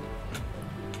it.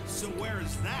 So where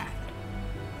is that?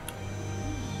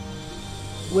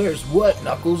 Where's what,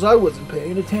 Knuckles? I wasn't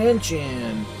paying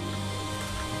attention.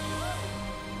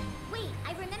 Wait,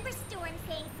 I remember Storm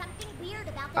saying something weird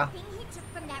about the thing he took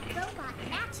from that robot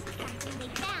matching something they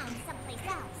found someplace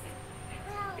else.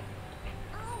 Well,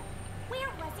 oh, where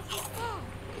was it he said?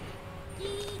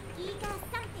 Giga,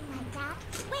 something like that.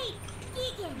 Wait,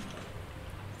 Gigan.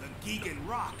 The Gigan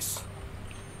rocks.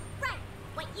 Right,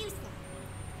 what you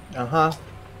said. Uh-huh.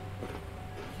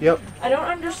 Yep. I don't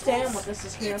understand what this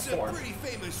is here It's a for. pretty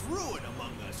famous ruin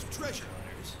among us treasure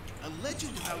hunters. A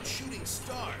legend about shooting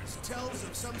stars tells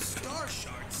of some star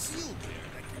shard sealed there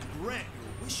that can grant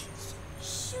your wishes.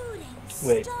 Shooting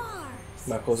Wait. stars.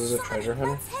 Knuckles is a treasure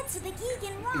hunter? Let's head to the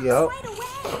Geegan Rocks Yep. right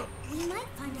away. We might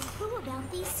find a clue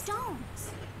about these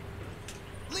stones.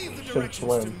 Leave the Should've directions to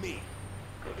swam. me.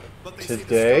 But they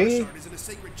Today? say the star shard is in a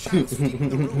sacred chalice keeping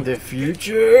the road. The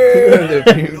future. The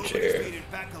Nobody's future. made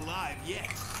it back alive yet.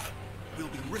 We'll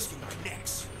be risking our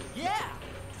necks. Yeah.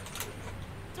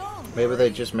 Don't Maybe worry, they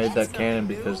just made that's that canon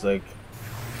nothing because new. like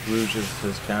Rouge is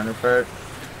his counterpart,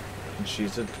 and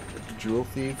she's a jewel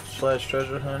thief /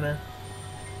 treasure hunter.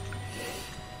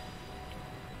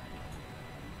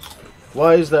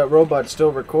 Why is that robot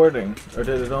still recording? Or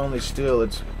did it only steal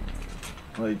its,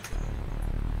 like,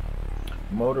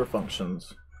 motor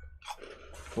functions?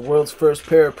 The world's first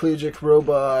paraplegic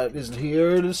robot is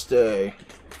here to stay.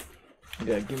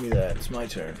 Yeah, give me that. It's my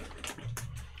turn.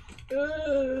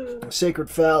 Sacred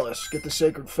phallus. Get the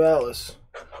sacred phallus.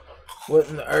 What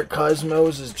in the Art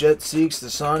Cosmos is Jet seeks the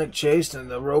Sonic chased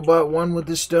and the robot won with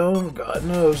the stone? God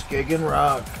knows. Gigan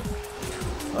Rock.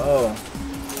 Oh.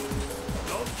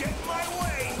 Don't get in my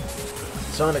way.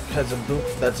 Sonic has a boom.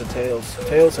 That's a Tails.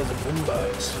 Tails has a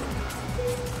boombox.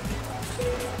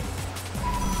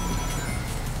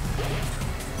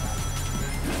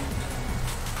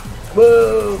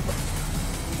 Whoa!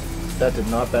 That did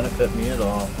not benefit me at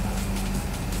all.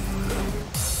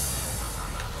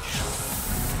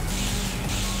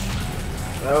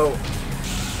 Oh.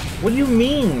 What do you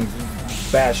mean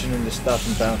bashing into stuff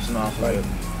and bouncing off of it?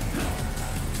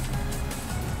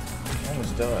 I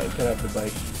almost died. Get off the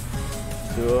bike.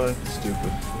 Do I?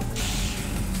 Stupid.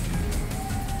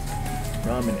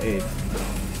 Now I'm in 8th.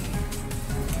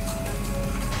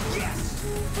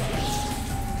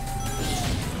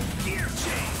 Gear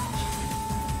change.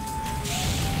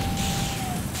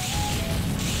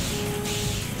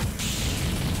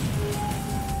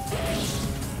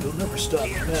 You'll never stop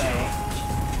me now.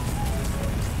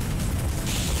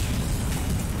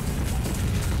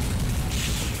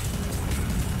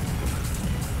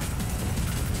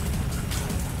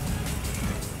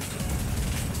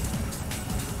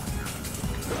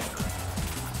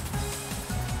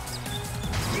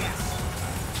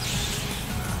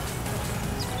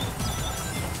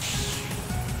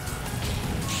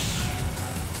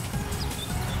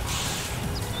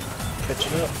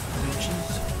 Catching up, bitches.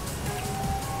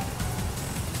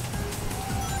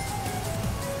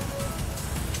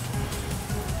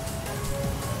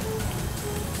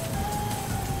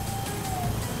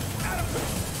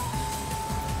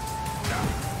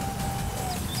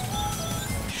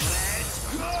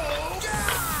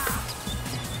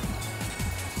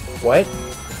 What?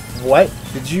 What?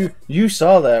 Did you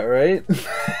saw that, right?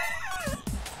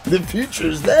 The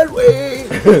future's that way!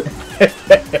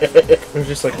 I'm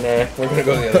just like, nah, we're gonna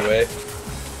go the other way.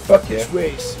 Fuck this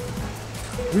race.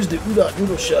 Where's the udon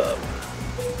noodle shop?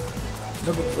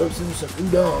 Knuckles loves him some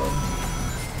udon.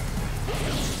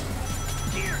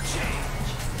 Gear change.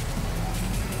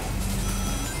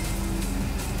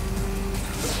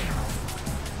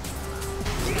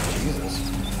 Jesus.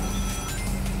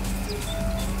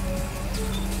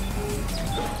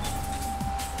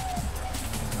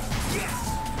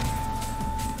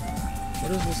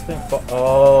 What is this thing for?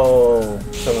 Oh.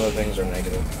 Some of the things are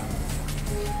negative.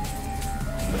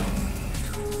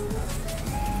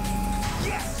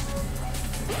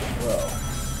 Whoa.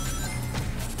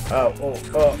 Oh, oh,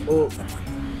 oh, oh.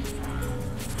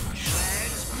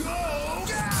 Let's go.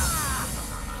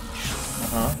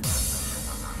 Uh-huh.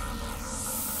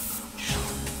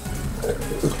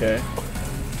 Okay.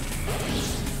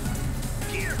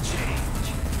 Gear change.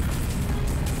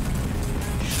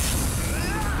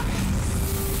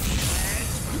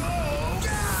 Let's go.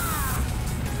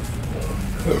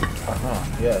 Uh-huh,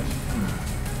 yes.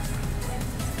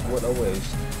 What a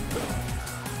waste.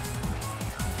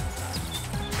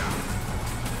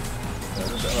 That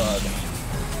is odd.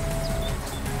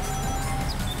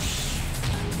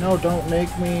 No, don't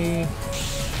make me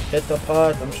hit the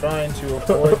pot. I'm trying to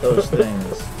avoid those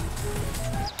things.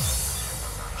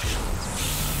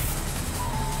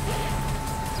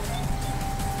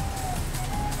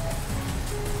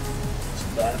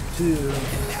 Lap 2.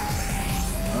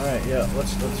 Alright, yeah,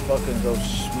 let's fucking go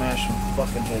smash some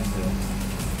fucking heads in.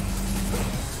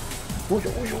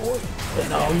 And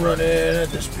now I'm running at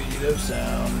the speed of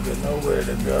sound. Got nowhere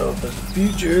to go, cause the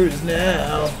future is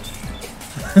now.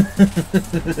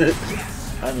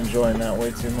 I'm enjoying that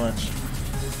way too much.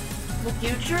 The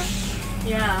future?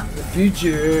 Yeah. The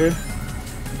future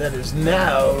that is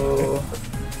now.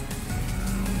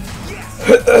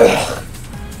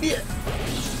 Yeah.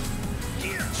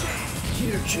 Gear change.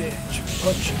 Gear change.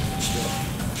 punching and stuff.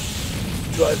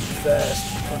 Driving fast,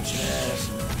 punching ass,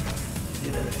 and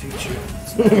being in the future.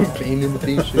 Being in the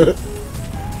future.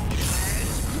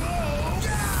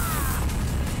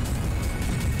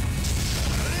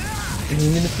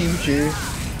 Being in the future.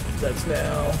 That's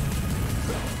now.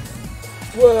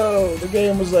 Whoa, the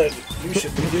game was like, you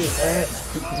should be doing that.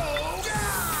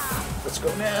 Let's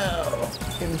go now.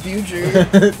 In the future.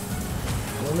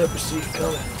 We'll never see it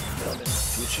coming. Coming in the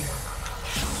future.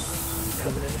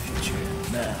 Coming in the future.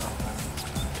 Now.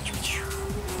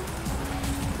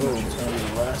 Boom, it's gonna be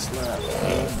the last lap.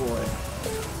 Oh boy.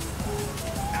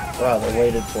 Wow, they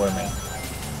waited for me.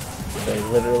 They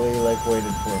literally, like,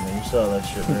 waited for me. You saw that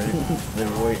shit, right? They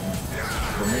were waiting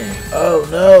for me. Oh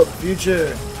no, the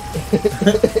future.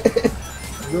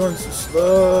 I'm going so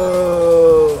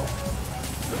slow.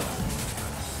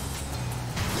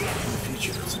 The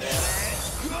future is now.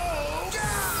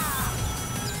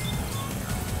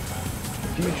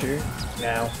 Future.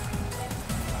 Now.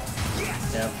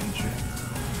 Now, future.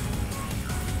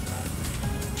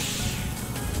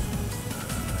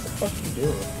 What the fuck you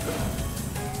doing?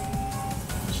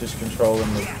 It's just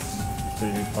controlling the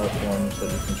 3D platforms that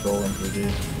you control in 3D.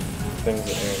 Things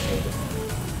that irritated.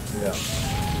 Yeah.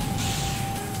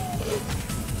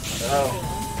 Oh.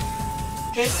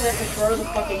 Basically, I have to throw the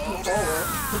fucking controller,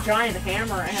 the giant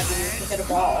hammer I had to use to hit a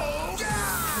ball,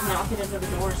 and knock it into the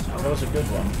door. That So was a good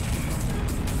one.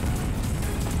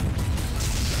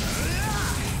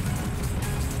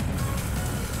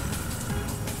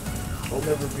 I'll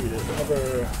never beat it.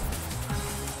 Never.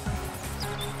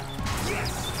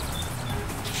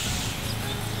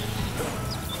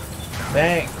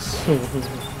 Thanks.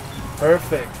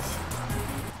 Perfect.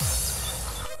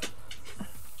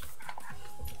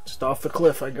 Just off the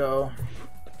cliff I go.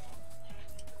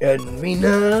 And we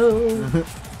know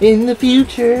in the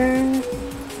future.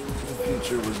 The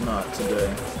future was not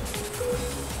today.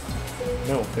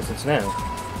 No, because it's now.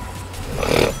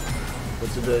 But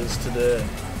today's today.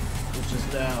 Which is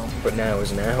now. But now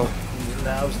is now.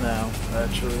 Now's now,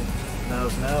 actually.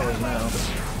 Now's now is now.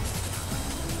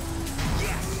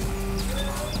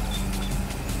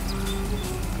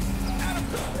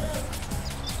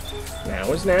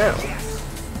 Now is now.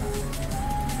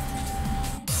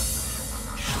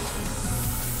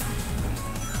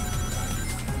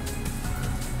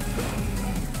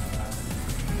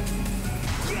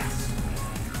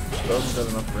 Doesn't have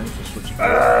enough range to switch.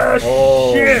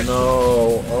 Oh, shit!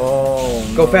 No! Oh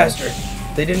no! Go faster.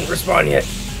 They didn't respond yet.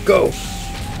 Go.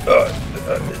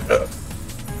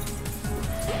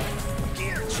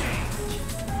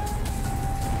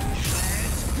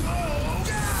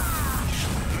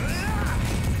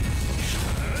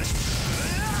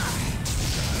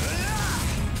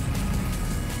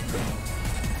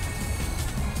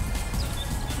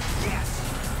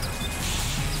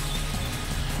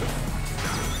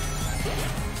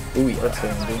 Ooh, yeah. That's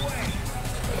handy.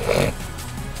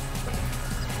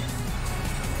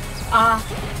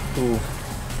 Ooh.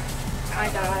 I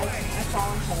died. I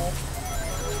fall in hole.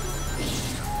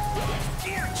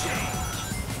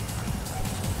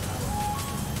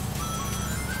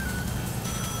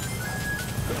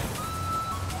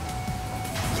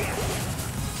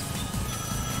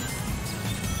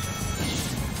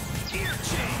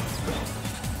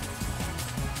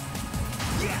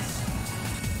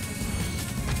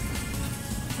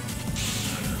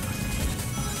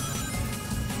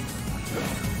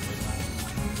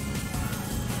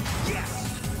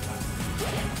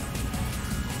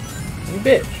 You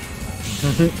bitch.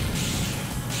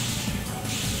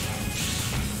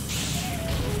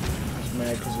 He's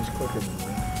mad because he's quicker than me.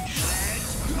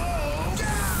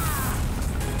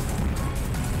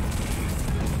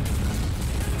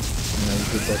 No, you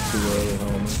did that too early,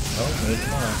 homie. Oh, maybe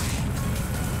not.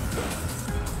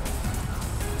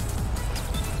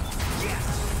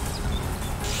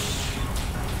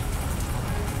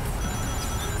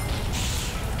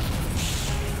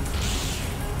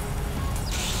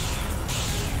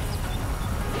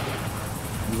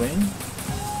 You win?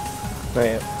 Not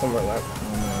yet. One more lap.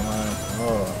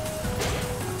 Oh.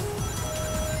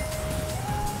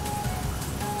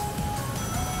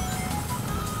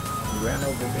 He ran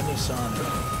over Mini Sonic.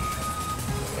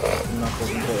 Knuckles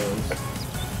and tails.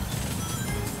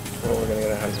 Well, we're gonna get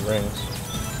 100 rings.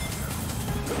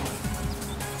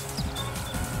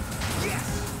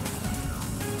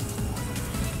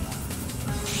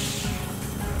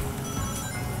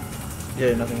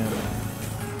 Yeah, nothing happened.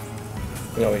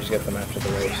 You always get them after the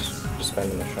race. Just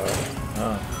spending the shot.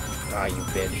 Oh. Ah, you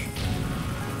bitch.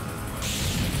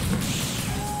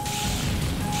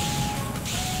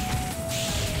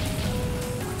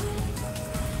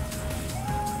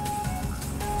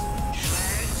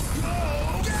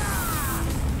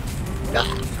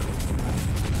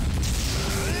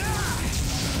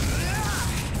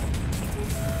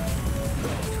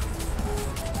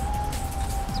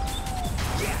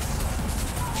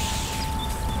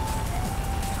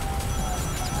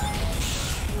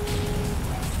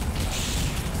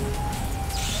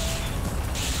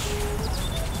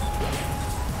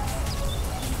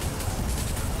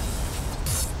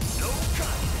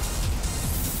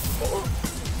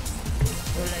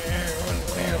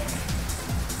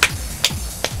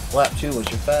 Lap 2 was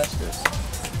your fastest.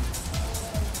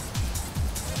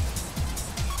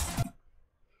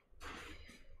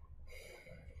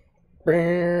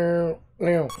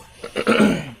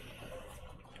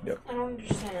 Yep. I don't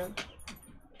understand.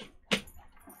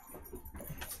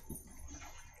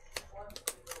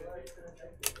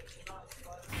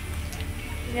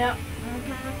 Yep.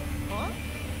 Huh?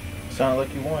 Sounded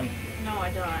like you won. No,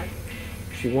 I died.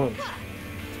 She won.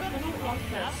 I don't want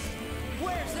this.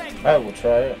 Where's that? I will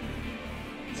try it.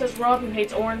 It says Rob who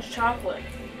hates orange chocolate.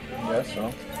 Yeah,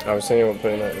 so. I was thinking about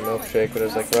putting that in milkshake, but I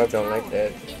was like, Rob don't like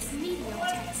that. It's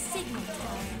Mediotech signal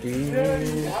tower.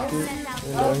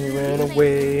 And he ran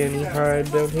away and he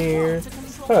hid down here.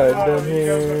 Hide down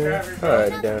here.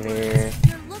 Hide down here.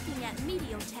 You're looking at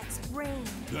Mediotech's brain.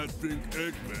 That big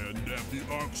Eggman nabbed the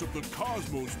arcs of the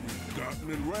cosmos we've gotten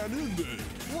and ran in there.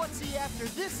 What's he after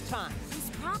this time? He's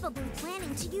probably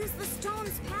planning to use the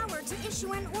stone's power to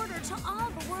issue an order to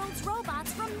all the world's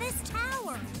robots from this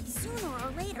tower. Sooner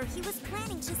or later, he was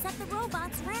planning to set the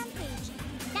robots rampaging.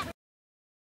 That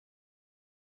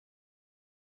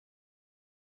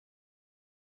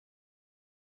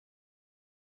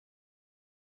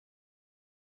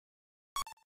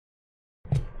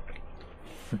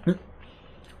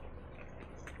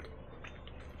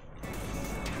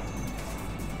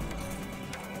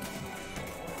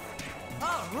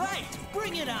All right,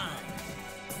 bring it on.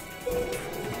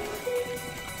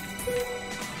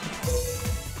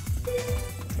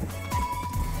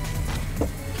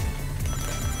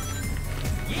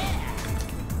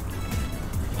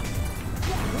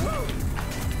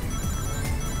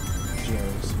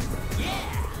 James.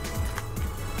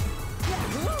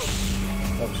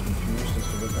 I was confused as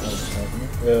to what the hell was happening.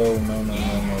 Oh, no,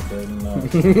 dude, no.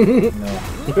 Don't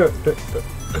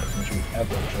you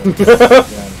ever try this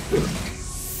again.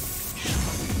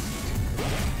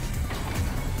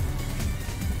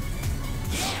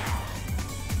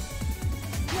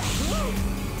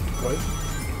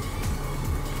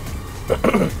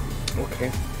 Okay.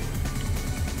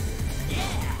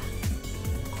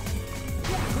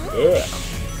 Yeah.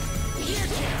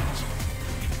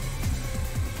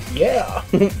 Yeah.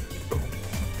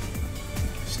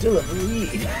 Still have the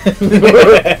lead.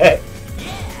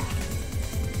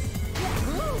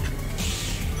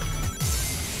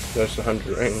 That's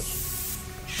 100 rings.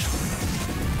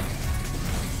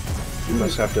 You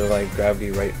must have to like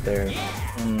gravity right there.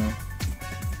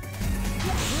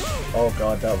 Oh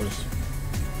god, that was...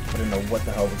 I didn't know what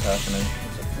the hell was happening.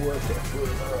 It's a what the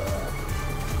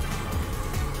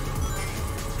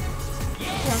I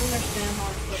don't understand how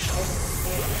it's supposed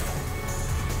to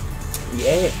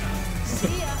Yeah.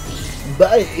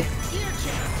 Bye.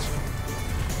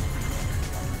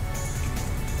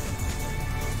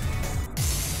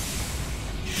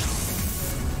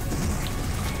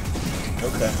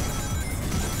 Okay.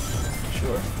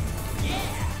 Sure.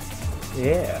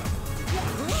 Yeah.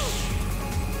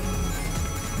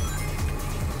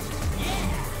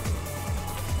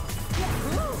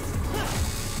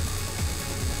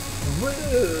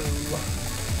 Woo!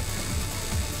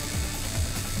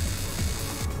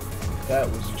 That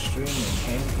was extremely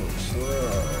painfully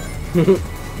slow.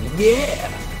 Yeah!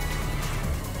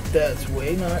 That's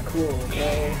way not cool,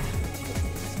 okay?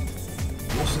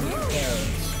 Listen to your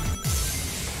parents.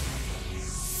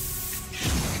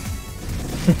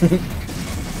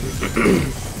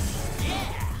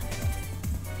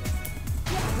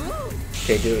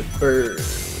 Okay, do it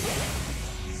first.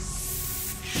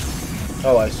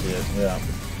 Oh, I see it, yeah.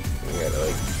 You gotta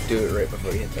like do it right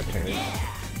before you hit that turn.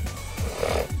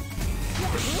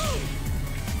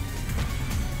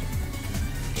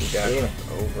 You got it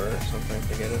over or something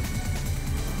to get it.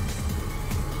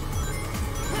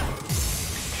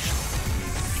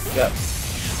 Yeah.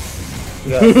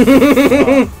 Yeah.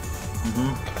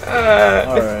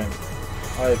 Alright.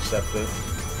 I accept it.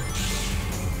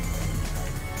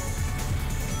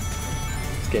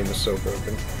 This game is so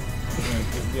broken.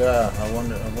 Yeah, I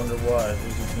wonder why.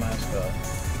 Who's his mascot?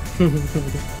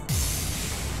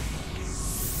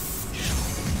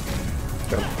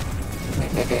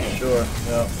 Sure.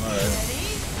 Yeah, alright.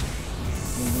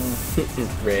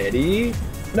 Ready?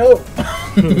 No!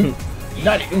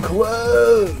 Not even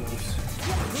close!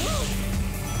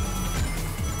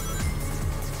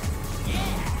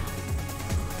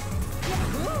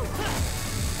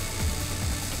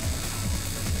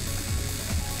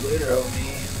 Later,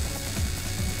 homie.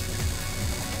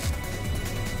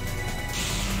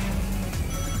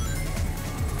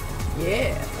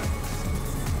 Yeah.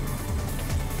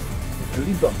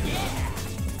 Pretty bumpy.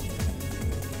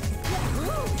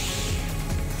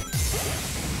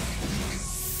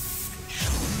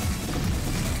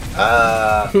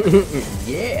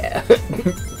 Yeah.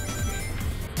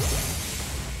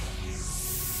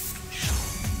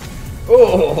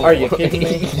 Oh, Are you kidding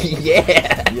me?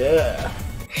 Yeah. Yeah.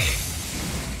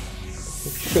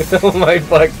 Oh my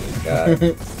fucking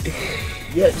god.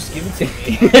 Yeah, just give it to me.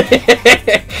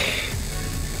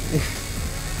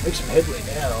 Make some headway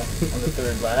now on the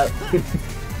third lap.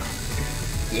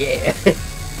 Yeah.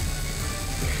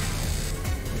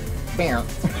 Bam.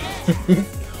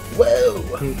 Whoa.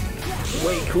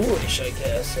 Way coolish, I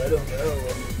guess. I don't know.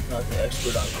 I'm not the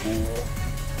expert on cool.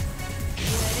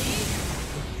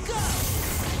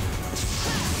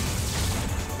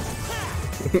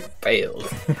 Failed.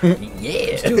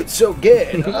 Yeah. Dude, it's so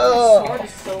good. Oh. Sword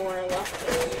is still where I left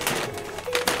it.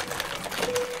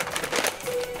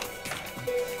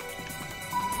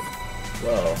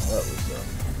 Well, that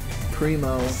was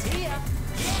primo. See ya.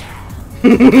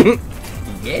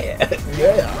 Yeah.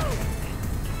 Yeah.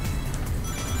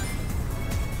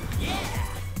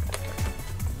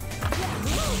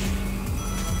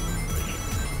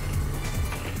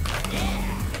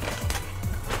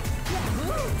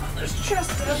 There's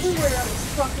chests everywhere on this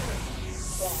fucking.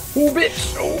 Oh, bitch.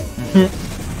 Oh.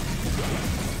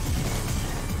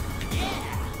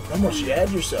 Almost you had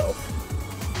yourself.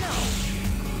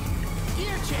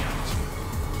 Gear change.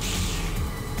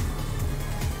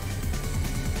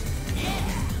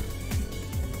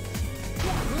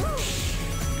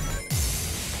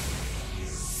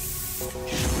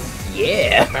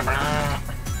 Yeah.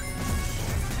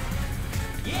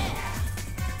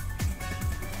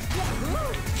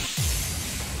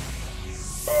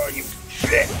 Oh, you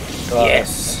bitch.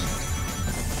 Yes.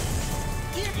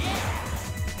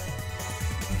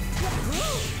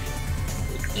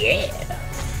 Yeah.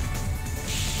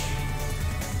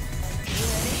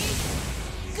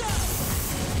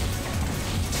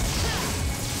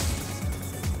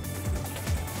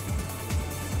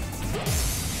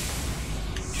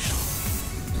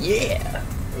 Yeah.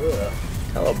 Ugh.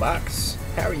 Hello, Box.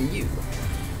 How are you?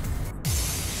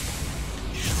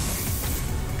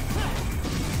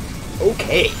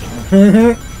 Okay.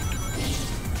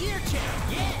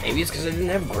 Maybe it's because I didn't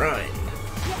have grind.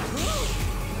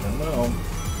 I don't know. I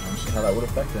don't see how that would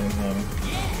affect anything.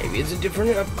 Maybe it's a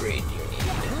different upgrade you need.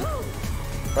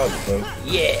 Probably.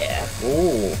 Yeah.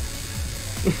 Ooh.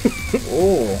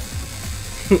 Ooh.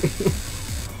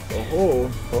 Oh,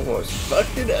 almost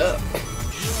fucked it up.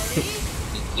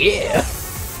 Yeah.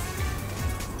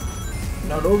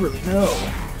 Not overly, no.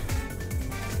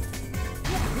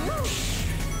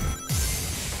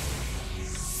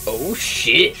 Oh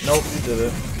shit. Nope, you did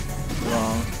it.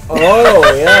 Wrong.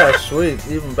 Oh, yeah, sweet.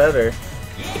 Even better.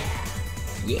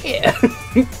 Yeah.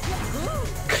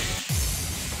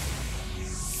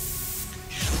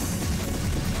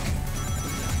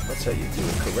 That's how you do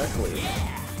it correctly.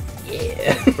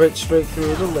 Yeah. Right straight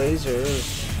through the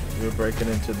lasers. You're breaking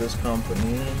into this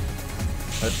company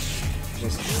that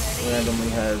just randomly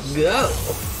has Go.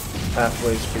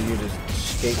 pathways for you to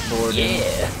skateboard in.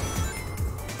 Yeah.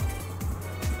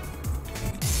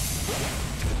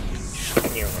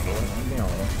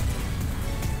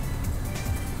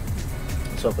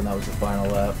 I was hoping that was the final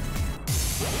lap.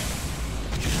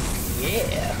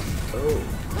 Yeah. Oh.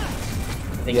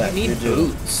 I think you need do.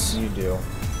 boots. You do.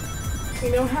 You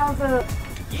know how the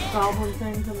goblin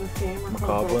things in this game are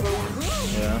called Goblin? Bobo?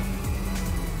 Yeah.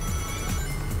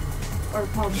 Or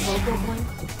called Bobo Blink?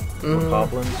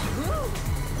 Bokoblins.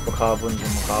 Bokoblins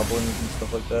and Macoblins and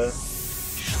stuff like that.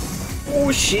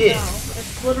 Oh shit. No,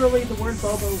 it's literally the word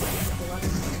Bobo Blink. The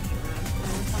letters. And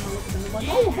every time I look at them, I'm like,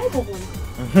 oh, Bobo Blink.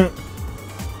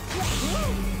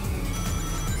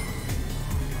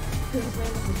 His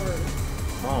name is a bird.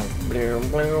 Oh. Blow,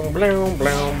 blow, blow,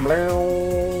 blow,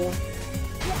 blow.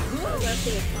 That's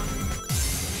actually a fun.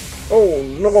 Oh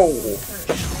no.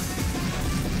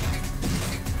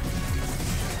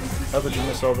 How could you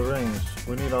miss all the rings?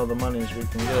 We need all the monies we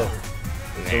can get.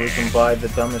 So we can buy the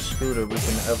dumbest scooter we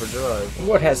can ever drive.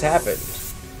 What has happened?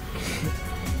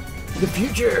 The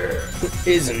future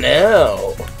Is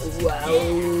now.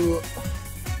 Wow.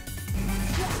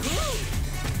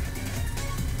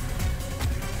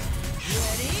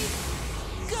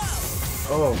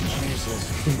 Oh, Jesus.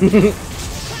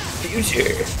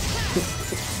 Future.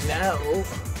 Now.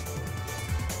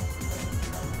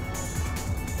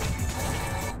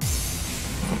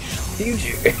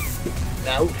 Future.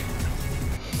 Now.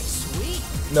 Sweet.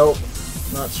 Nope.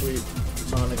 Not sweet.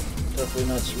 Sonic. Definitely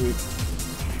not sweet.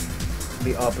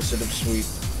 The opposite of sweet.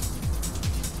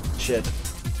 Shit.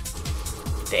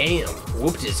 Damn.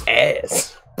 Whooped his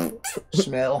ass.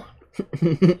 Smell.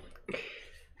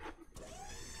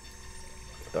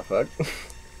 The fuck?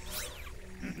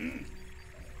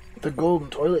 The golden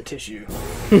toilet tissue. So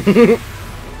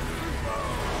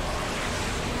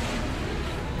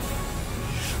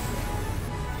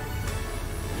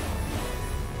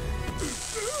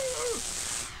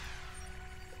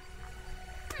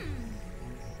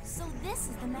this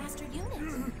is the master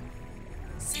unit.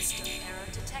 System error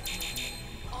detected.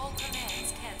 All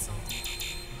commands cancelled.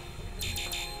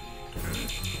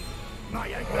 My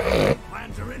Eggman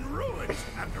plans are in ruins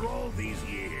after all these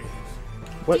years.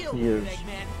 What Deal with years? it,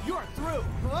 Eggman. You're through.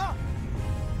 Huh?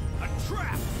 A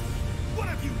trap! What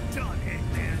have you done,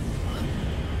 Eggman?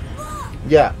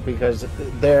 Yeah, because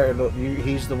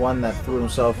he's the one that threw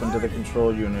himself into the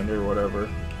control unit or whatever.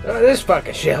 This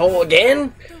fucking shithole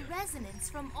again? The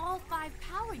resonance from all 5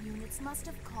 power units must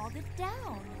have called it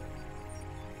down.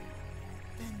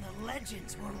 Then the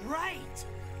legends were right.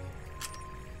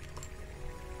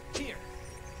 Here.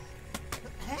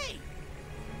 Hey!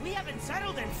 We haven't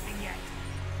settled anything yet.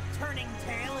 Turning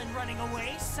tail and running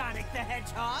away, Sonic the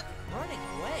Hedgehog? Running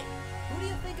away? Who do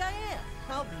you think I am?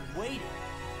 I'll be waiting.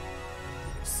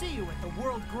 See you at the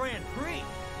World Grand Prix.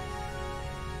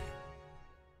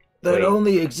 That Wait.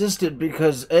 only existed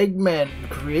because Eggman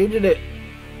created it.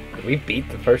 Did we beat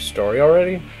the first story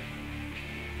already?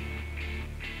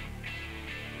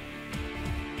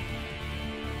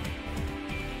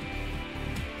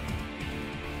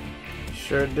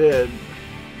 Sure did.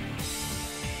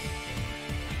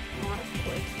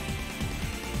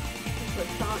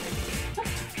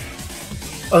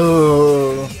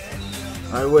 Oh,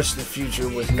 I wish the future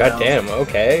was now. Goddamn,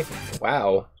 okay.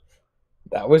 Wow.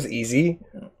 That was easy.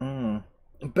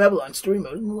 Babylon story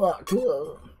mode unlocked.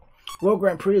 World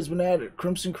Grand Prix has been added.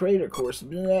 Crimson Crater course has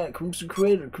been added. Crimson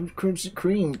Crater, Crimson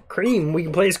Cream, Cream. We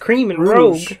can play as Cream and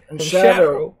Rouge, Rogue. and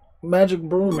Shadow. Magic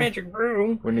Broom. Magic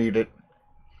Broom. We need it.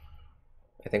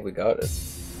 I think we got it.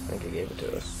 I think he gave it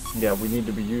to us. Yeah, we need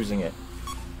to be using it.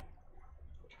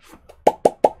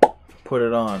 Put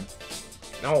it on.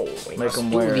 No, we Make must 'em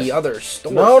do wear the it. other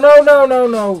story. No, no, no, no,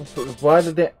 no. Why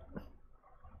did they...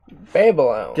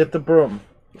 Babylon. Get the broom.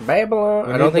 Babylon.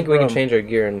 We I don't need think the we can broom. change our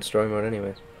gear in story mode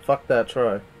anyways. Fuck that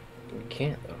try. We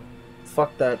can't though.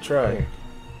 Fuck that try.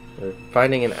 We're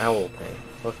finding an owl thing.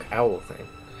 Look, owl thing.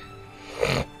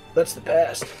 That's the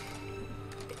past.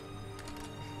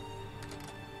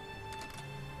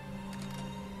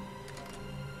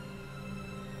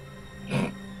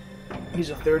 He's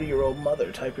a 30-year-old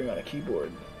mother typing on a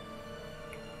keyboard.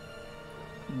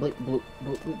 Bleep, bloop,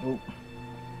 bloop, bloop, bloop.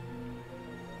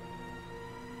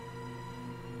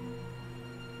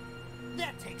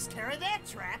 That takes care of that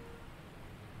trap.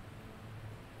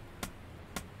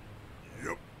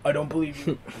 I don't believe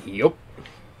you. Yup.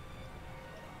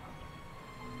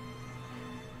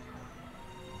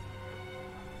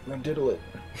 Now diddle it.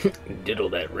 Diddle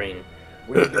that ring.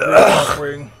 We need the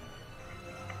green ring.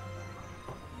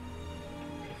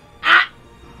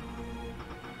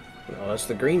 No, that's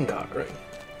the green cock ring.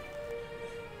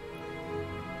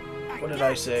 What did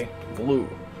I say? Blue.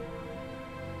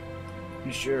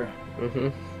 You sure? Mm-hmm.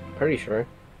 Pretty sure.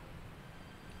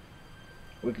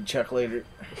 We can check later.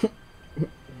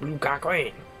 Blue cock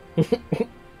ring. Oh,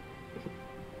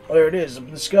 there it is, up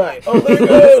in the sky. Oh, there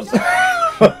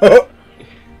it goes!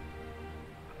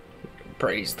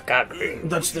 Praise the cock ring.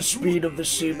 That's the speed of the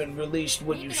semen released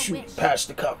when you shoot past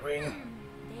the cock ring.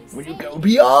 When you go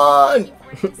beyond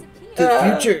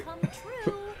the future.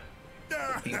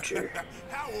 Future.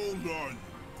 How old are you?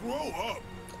 Grow up.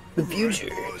 The future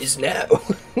is now.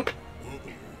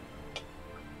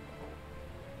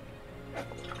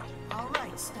 All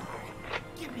right, Star.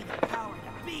 Give me the power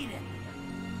to beat him.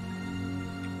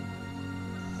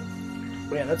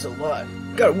 Man, that's a lot.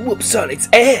 Gotta whoop Sonic's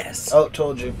ass. Oh,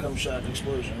 told you. Come shot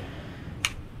explosion.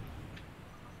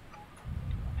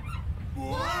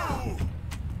 Whoa!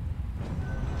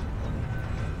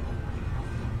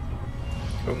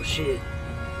 Oh shit.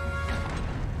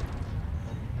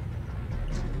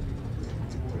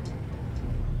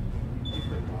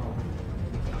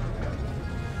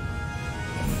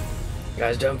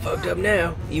 Guys done fucked up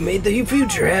now. You made the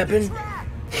future happen.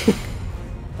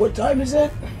 What time is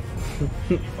it?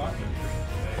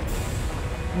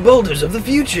 Boulders of the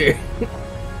future.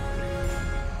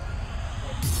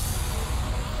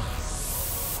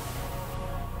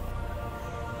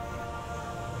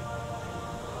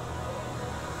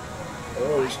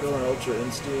 Oh, he's going Ultra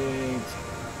Instinct.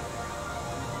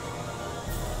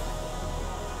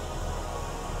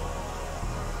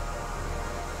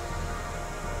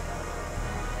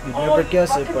 You'd never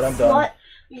guess it, but I'm done.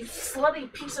 You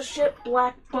slutty piece of shit,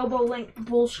 black Bobo Link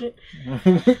bullshit.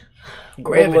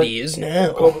 Gravity is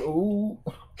now. Ooh.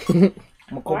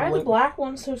 Why are the black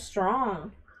ones so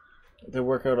strong? They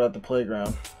work out at the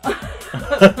playground.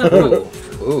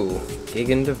 Ooh,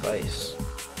 gigging device.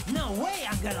 No way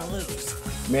I'm gonna lose.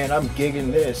 Man, I'm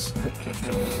gigging this.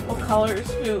 What color is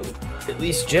who? At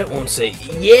least Jet won't say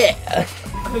yeah.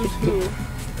 Who's who?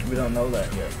 We don't know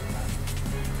that yet.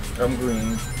 I'm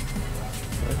green.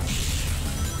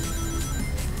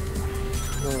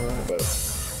 Oh,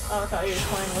 I thought you were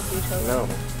playing with each other. No,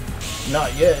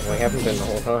 Not yet. we haven't been the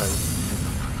whole time.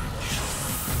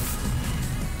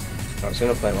 I was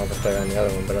gonna play multiplayer on the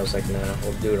other one, but I was like, nah,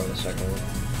 we'll do it on the second one.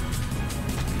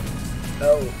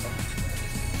 No.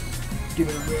 Give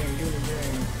me the ring, give me the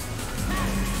ring.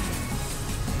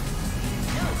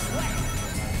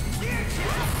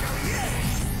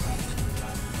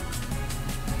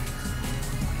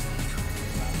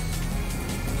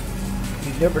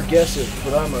 You'd never guess it,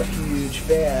 but I'm a huge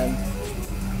fan.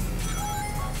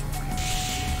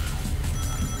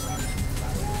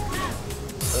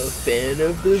 A fan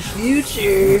of the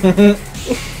future.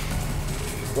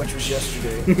 Which was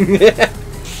yesterday. I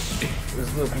was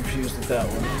a little confused at that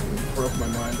one. It broke my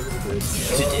mind a little bit.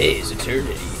 Today is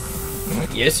eternity.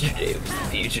 Yesterday was the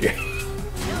future.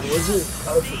 Was it? I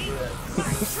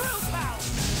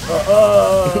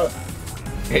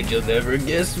forget. And you'll never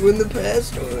guess when the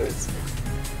past was.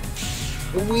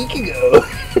 A week ago.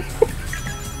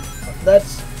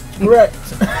 That's correct.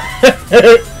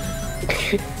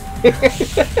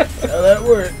 How that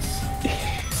works.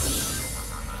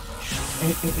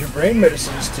 Your brain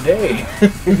medicine is today.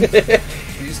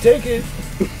 Please take it.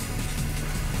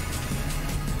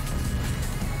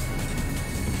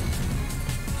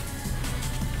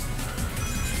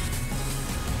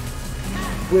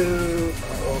 Whoa.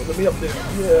 Oh, let me up there.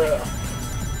 Yeah.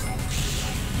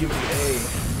 Give me an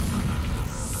A.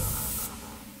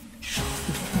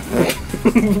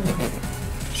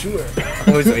 Sure.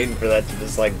 I was waiting for that to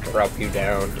just like drop you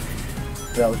down.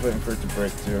 Yeah, I was waiting for it to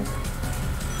break too.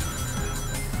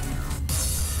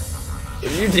 What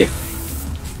do you do?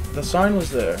 The sign was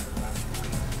there,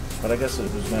 but I guess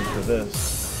it was meant for this.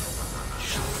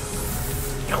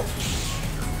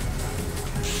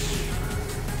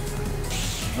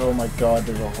 Oh my god,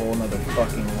 there's a whole nother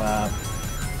fucking lap.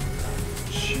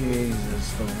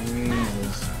 Jesus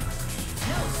Louise.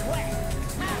 No sweat.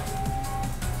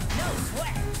 No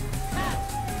sweat.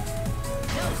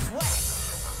 No sweat.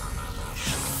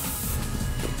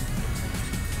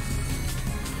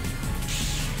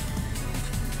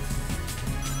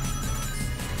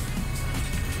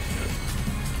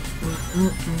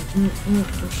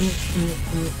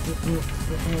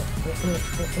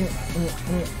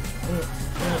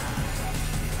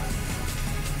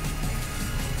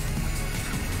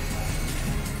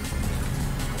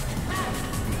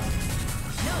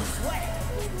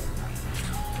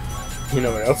 You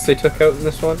know what else they took out in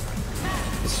this one?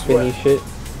 The spinny shit.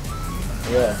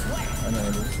 Yeah, I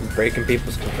know this. Breaking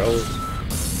people's controls.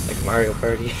 Like Mario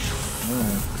Party.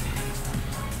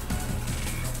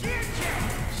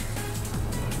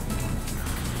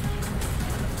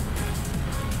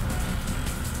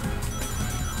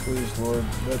 Please, Lord,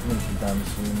 let me be done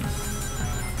soon.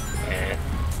 Eh.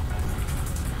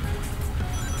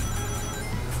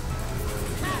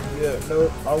 Yeah, no,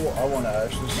 I want to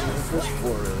actually see what this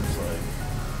floor is like.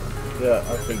 Yeah,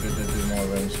 I figured there'd be more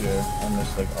rings here. I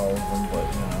missed like all of them, but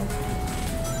you know.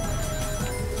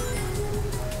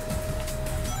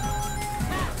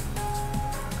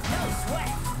 No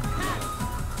sweat.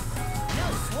 No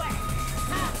sweat.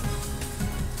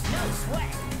 No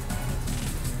sweat.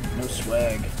 No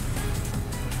swag.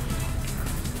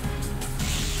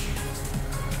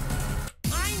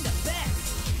 I'm the best.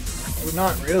 Well,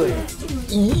 not really.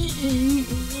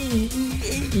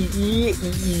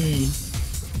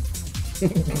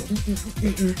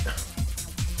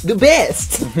 The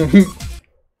best!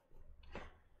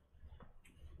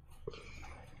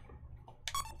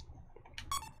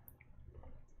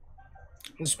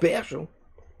 Special.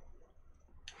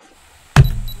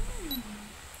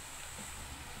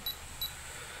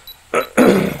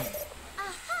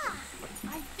 Aha!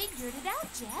 I figured it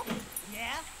out, Jet.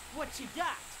 Yeah? What you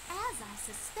got? As I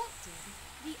suspected,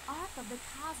 the Ark of the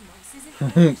Cosmos is an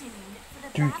engine unit for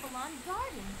the Babylon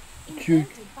Garden,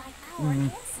 invented by our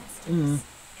ancestors.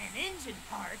 An engine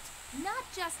part? Not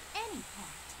just any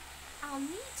part. I'll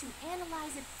need to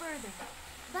analyze it further,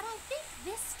 but I think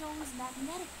this stone's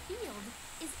magnetic field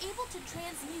is able to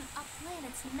transmute a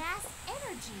planet's mass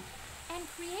energy and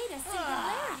create a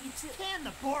singularity to... Can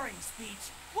the boring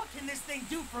speech. What can this thing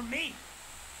do for me?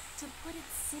 To put it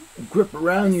simply, Grip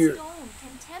around the your stone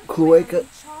can cloaca.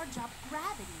 temporarily charge up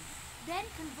gravity, then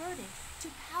convert it to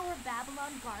power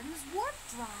Babylon Garden's warp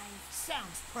drive.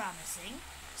 Sounds promising.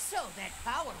 So that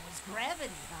power was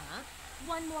gravity, huh?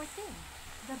 One more thing.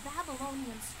 The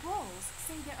Babylonian scrolls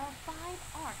say there are 5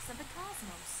 arcs of the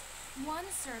cosmos. One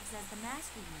serves as the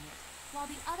master unit, while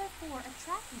the other 4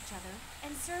 attract each other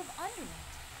and serve under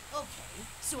it. Okay,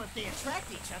 so if they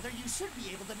attract each other, you should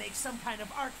be able to make some kind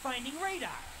of arc-finding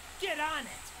radar. Get on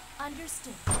it!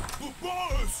 Understood. But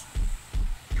boss!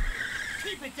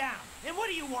 Keep it down! And what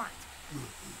do you want?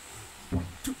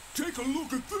 Take a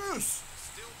look at this!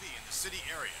 Still be in the city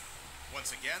area.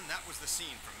 Once again, that was the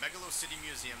scene from Megalo City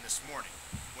Museum this morning,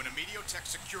 when a Mediotech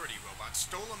security robot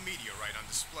stole a meteorite on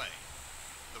display.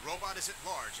 The robot is at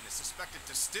large and is suspected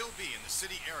to still be in the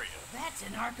city area. That's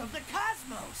an arc of the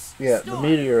cosmos! Yeah, the Storm,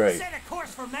 meteorite. set a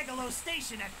course for Megalo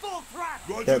Station at full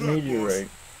throttle! Roger That meteorite.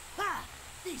 Ha!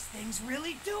 These things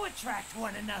really do attract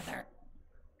one another!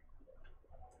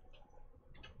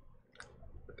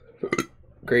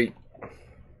 Great.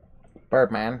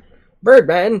 Birdman.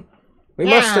 Birdman! We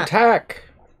must Yeah. attack!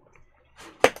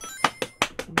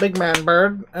 Big man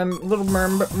bird and little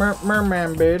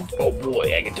merman bird. Oh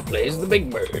boy, I get to play as the big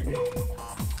bird.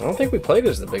 I don't think we played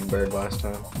as the big bird last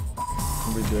time.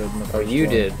 We did. In the Oh, first you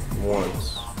one. did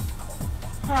once.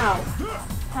 How?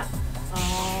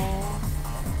 Oh.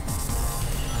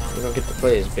 You don't get to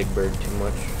play as Big Bird too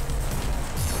much.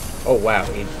 Oh wow,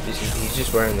 he's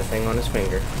just wearing the thing on his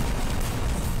finger.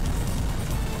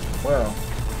 Well,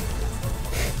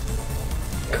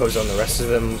 Goes on the rest of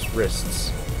them's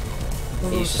wrists.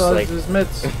 Little He's just size like, his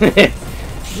mitts.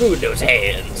 move those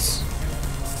hands.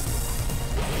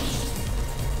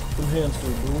 some hands to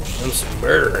boo. Them some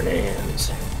murdering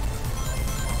hands.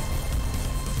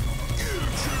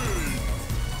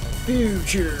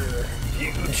 Future.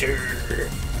 Future.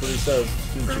 That's what he says.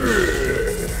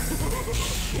 Future.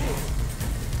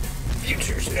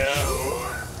 Future's now.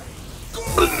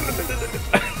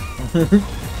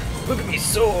 Look at me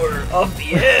soar off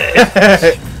the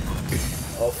edge.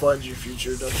 I'll find your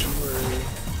future, don't you worry.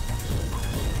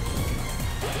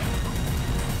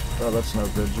 Oh, that's no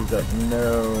good. You've got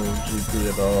no GP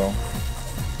at all.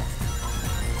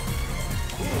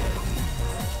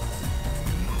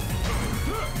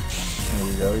 There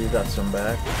you go. You got some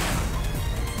back.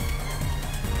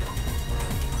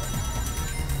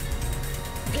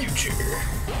 Future.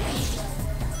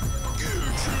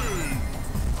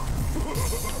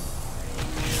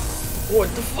 What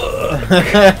the fuck?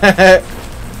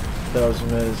 That was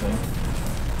amazing.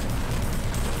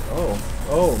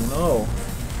 Oh no.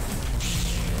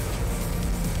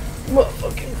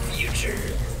 Motherfucking future.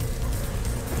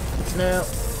 Snap.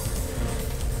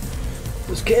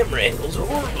 This camera angle's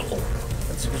horrible.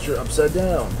 That's because you're upside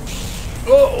down.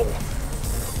 Oh!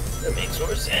 That makes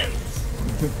more sense.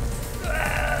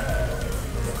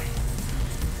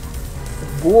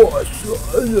 Boss,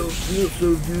 I don't feel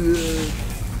so good.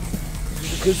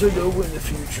 Because I know when the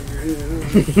future is.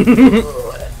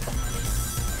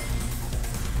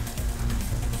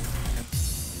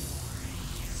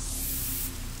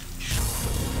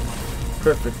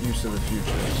 Perfect use of the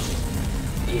future.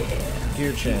 Yeah.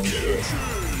 Gear change.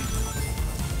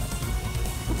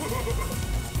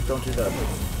 Don't do that.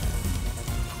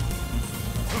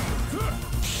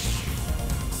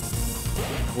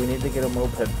 We need to get a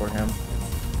moped for him.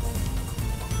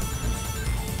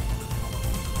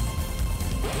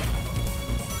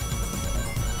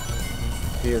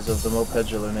 He is of the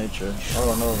mopedular nature.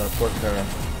 Oh no, that poor Kara.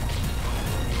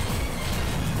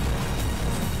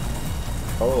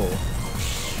 Oh.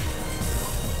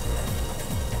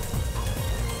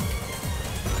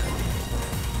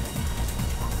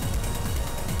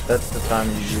 That's the time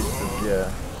you use the,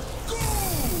 yeah.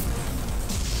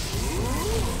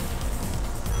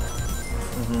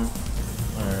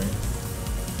 Alright.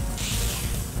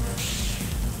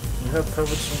 You have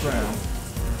covered some ground.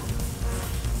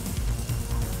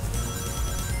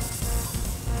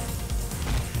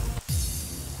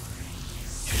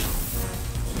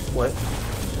 What?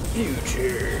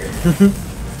 Future.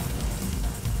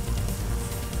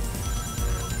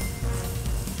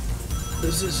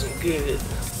 This isn't good.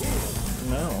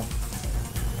 No.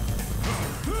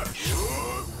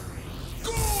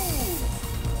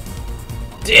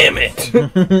 Damn it!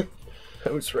 I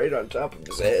was right on top of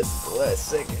his head at the last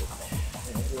second.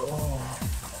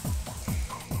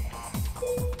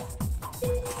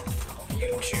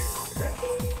 Future.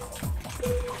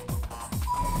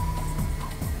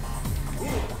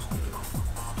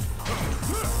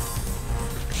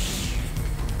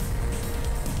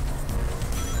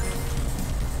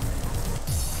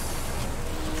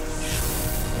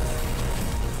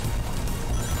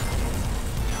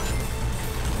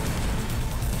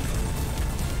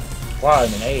 Wow,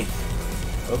 I'm an 8.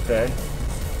 Okay.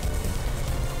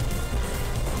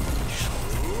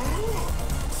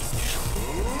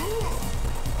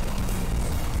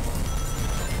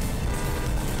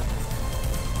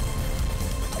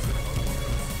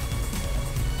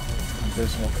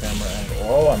 abysmal camera angle.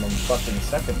 Oh, I'm in fucking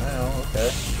second now.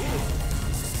 Okay.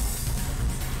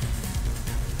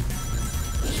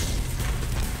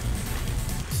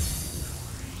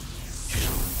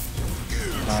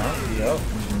 Yep.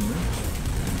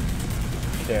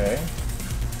 Okay.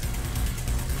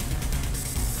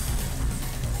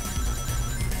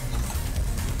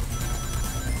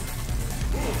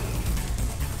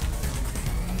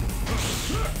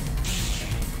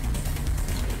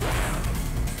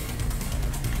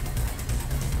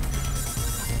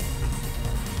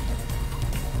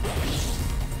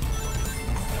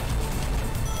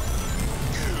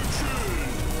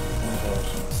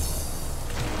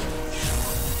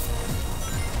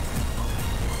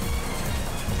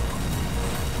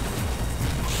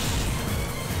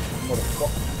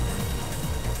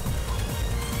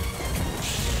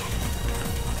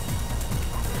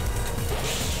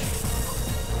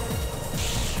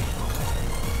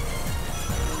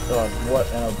 God, what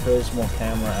an abysmal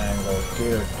camera angle.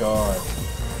 Dear God.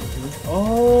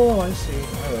 Oh, I see.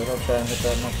 Alright, I'll try and hit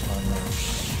that next time now.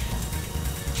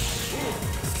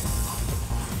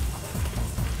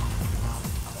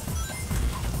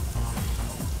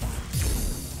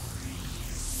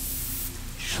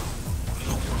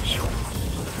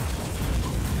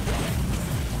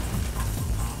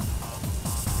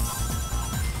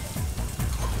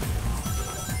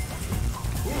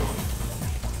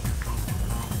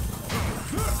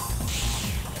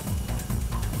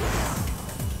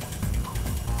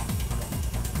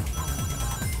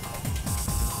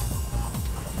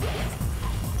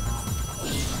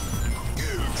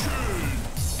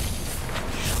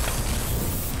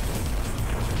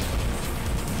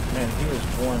 Man, he was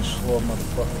one slow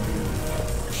motherfucking dude.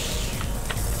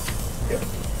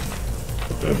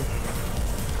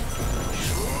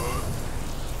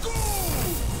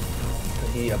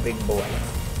 He a big boy.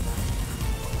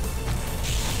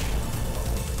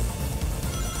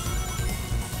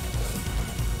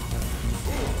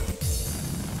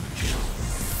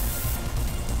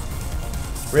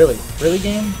 Really? Really,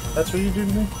 game? That's what you do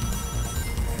to me?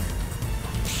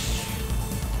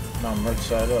 No, I'm right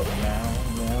side up. Now,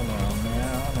 now, now,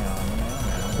 now, now,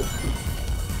 now,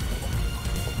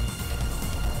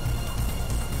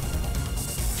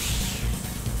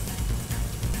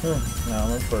 now. Now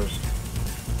I'm in first.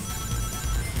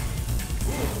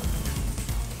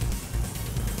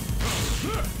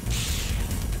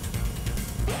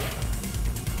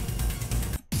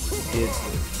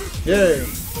 Yay!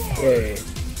 Yay.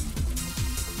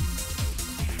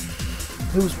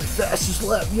 It was my fastest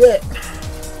lap yet.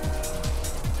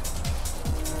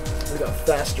 We got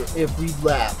faster every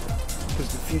lap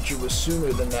because the future was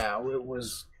sooner than now. It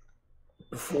was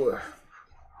before.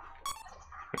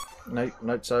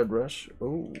 Night side rush.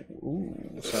 Ooh,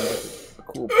 sounds like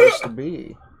a cool place to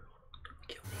be.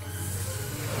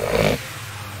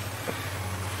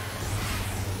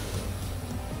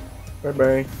 Bye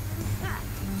bye.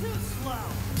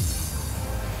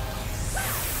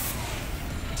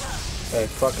 Hey,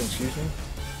 fucking excuse me.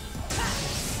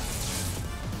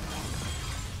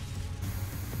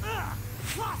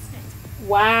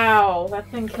 Wow, that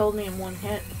thing killed me in one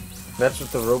hit. That's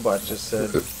what the robot just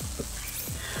said.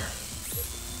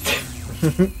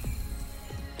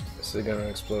 Is it gonna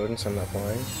explode since I'm not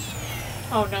flying?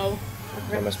 Oh no.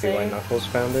 That must be why Knuckles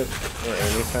found it, or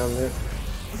Amy found it.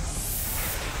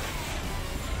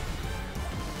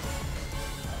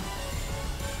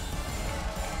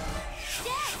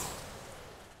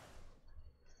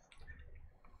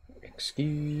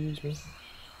 Excuse me.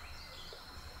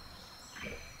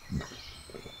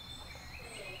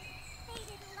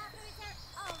 Fated lovers are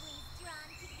always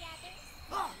drawn together.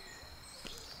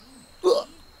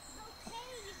 Okay,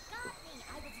 you got me.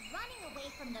 I was running away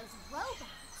from those robots.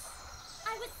 I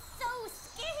was so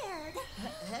scared.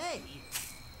 Hey!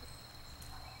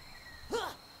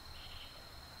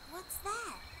 What's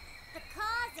that? The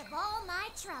cause of all my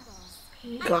troubles.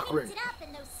 Cock I ring. picked it up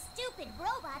and those stupid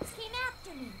robots came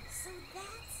after me. So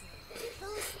that's it.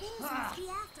 Those things must be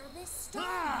after this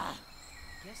storm.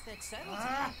 Guess that settles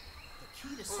it. The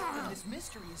key to solving this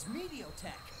mystery is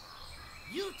Mediotech.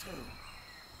 You two!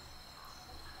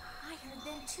 I heard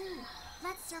them too.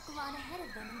 Let's circle on ahead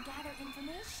of them and gather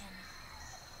information.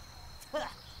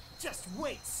 Just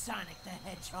wait, Sonic the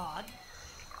Hedgehog.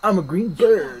 I'm a green You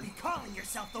won't bird. be calling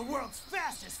yourself the world's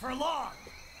fastest for long.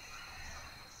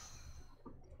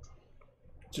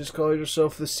 Just call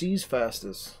yourself the sea's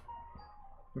fastest.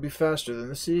 Be faster than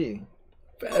the sea.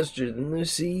 Faster than the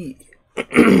sea.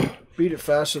 Beat it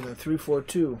faster than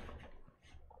 342.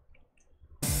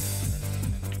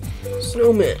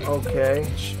 Snowman. Okay.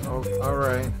 Oh, all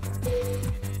right.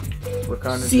 We're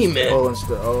kind of Seamen. just pulling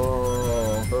stuff.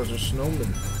 Oh, those are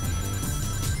snowmen.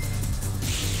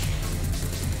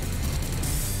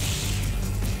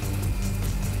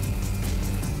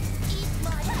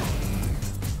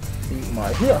 Eat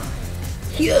my here.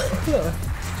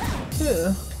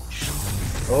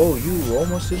 Oh, you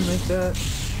almost didn't make that.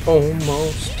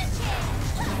 Almost.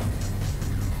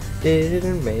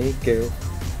 Didn't make it.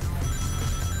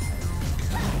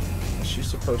 Is she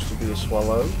supposed to be a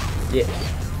swallow?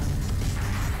 Yes.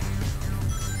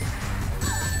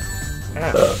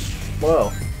 Ah.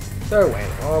 Well, There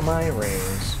went all my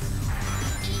rings.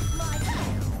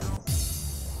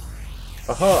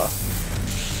 aha.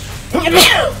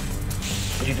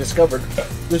 You discovered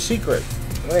the secret.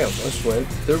 I almost went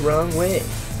the wrong way.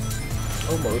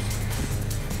 Almost.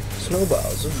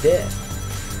 Snowballs of death.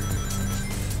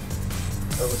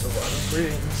 That was a lot of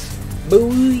rings.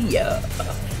 Booyah!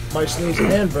 My sneeze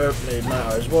and burp made my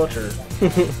eyes water.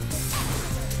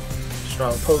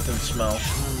 Strong, potent smell.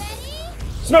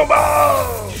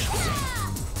 Snowballs!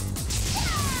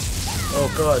 Oh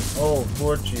god. Oh,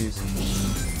 Lord jeez.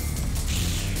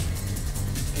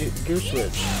 Gear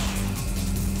switch.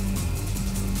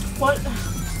 What?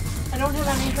 I don't have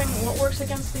anything. What works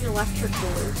against the electric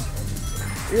board?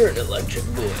 You're an electric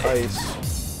boy. Ice,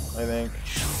 I think.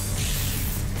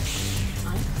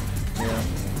 Yeah.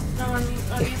 No, I mean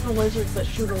the lizards that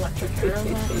shoot electric arrows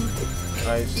at you.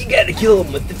 Ice. You gotta kill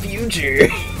him with the future.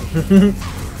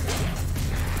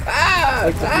 I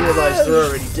like to realize they're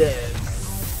already dead.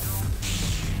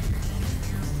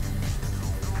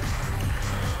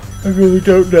 I really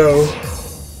don't know.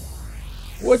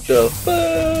 What the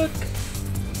fuck?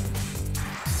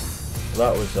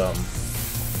 That was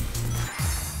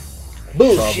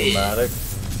Bullshit. problematic.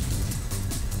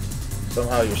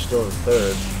 Somehow you're still in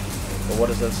third. But what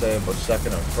does that say about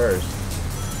second and first?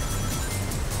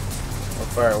 How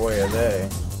far away are they?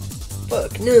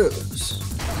 Fuck knows.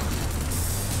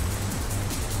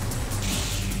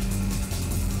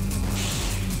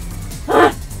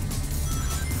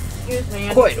 Excuse me.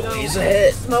 I Quite a just ways go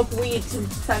ahead. Smoke weed to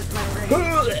scent my ring.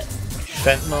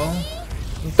 Fentanyl?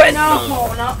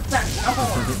 No, not fentanyl.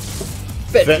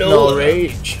 Fentanyl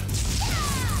rage.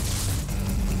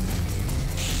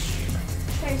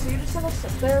 Okay, so you just gonna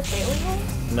sit there failing him?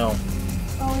 No.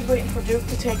 I was waiting for Duke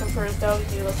to take him for his doggy.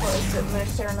 That's why I was sitting there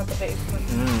staring at the basement.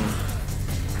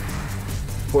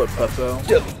 Poor Peppo.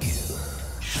 W.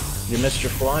 You missed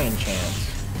your flying chance.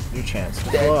 Your chance to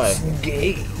fly. That's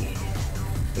gay.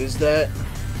 Is that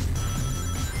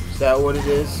what it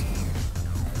is?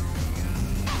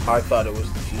 I thought it was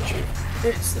the future.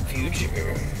 It's the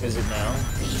future. Is it now?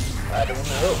 I don't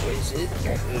know, is it?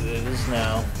 It is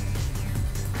now.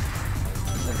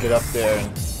 We'll get up there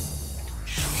and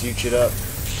future it up.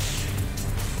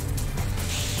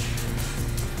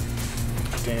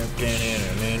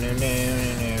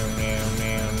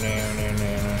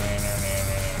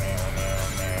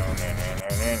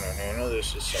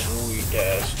 This is some weak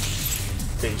ass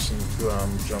bass and drum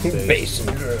bass. Bass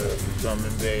and drum. Drum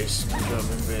and bass,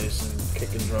 and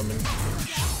kick and drumming.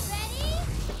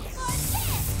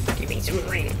 Give me some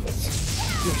rings.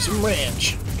 Give me some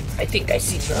ranch. I think I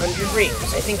seen 100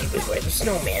 rings. I think it was where the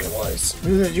snowman was.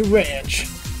 There's your ranch.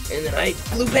 And then I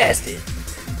flew past it.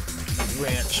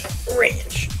 Ranch.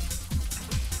 Ranch.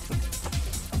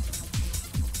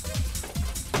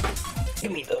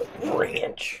 Give me the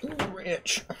ranch.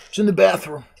 Ranch. It's in the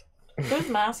bathroom. Whose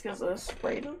mask is this?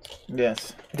 Brayden?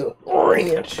 Yes. The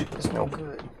ranch is no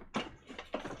good.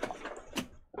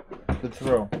 Good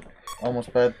throw.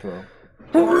 Almost bad throw.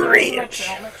 Ranch.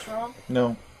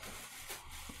 No.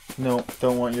 No,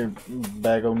 don't want your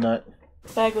bag o' nut.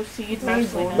 Bag of seeds.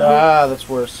 Actually, no. Ah, that's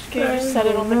worse. Can you just set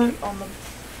it on the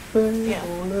yeah.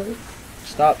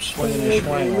 Stop swinging your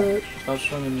schwangel. Stop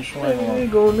swinging your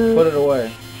schwangel. Put it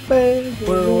away.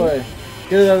 Put it away.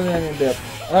 Get it out of the onion dip.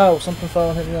 Ow, something fell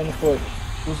and hit me on the foot.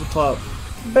 Who's the top?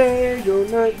 Bag o'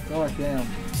 nut. God damn.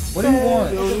 What do you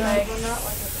want? Is it bag or not?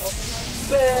 Like a coconut?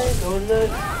 Bag o' nut.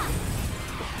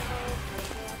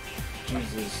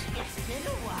 Jesus.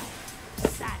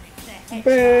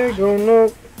 Bag o'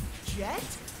 nut. Jet?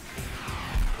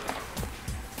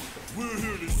 We're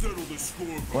here to settle the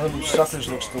score. One of them suckers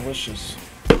looks delicious.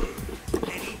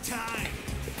 Anytime.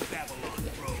 Babylon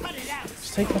Road. Cut it out.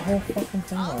 Let's take the whole fucking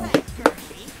thing All off. right, Kirby.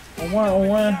 I want.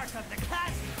 What are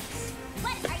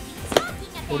you talking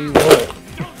about? What do you want?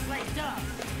 Don't play dumb.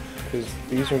 Because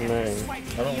these are mine.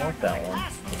 I don't want that one.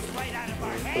 Right out of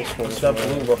our This hands. one's What's that mine.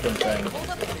 blue looking thing?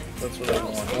 That's what I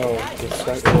want. Oh, the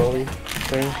stack rolly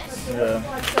thing? Yeah.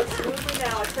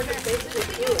 Now I turned it basically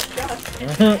cute. Gosh.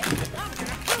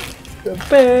 The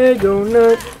bag o'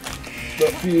 nut. The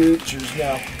futures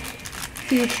now.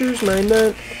 Futures, my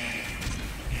nut.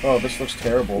 Oh, this looks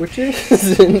terrible. Which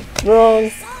isn't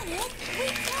wrong.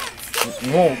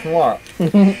 No, it's not.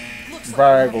 Looks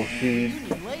Bag we'll of have a seeds.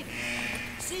 reunion later.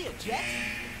 See ya, Jet.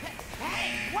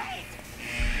 Hey, wait!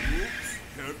 Whoops.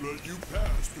 Can't let you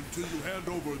pass until you hand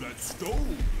over that stone, little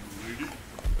lady.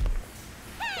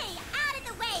 Hey, out of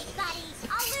the way, buddy!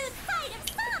 I'll lose sight of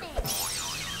Sonic!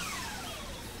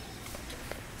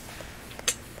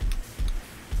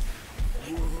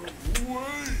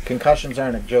 Wait. Concussions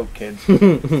aren't a joke, kids.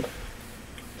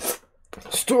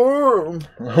 Storm.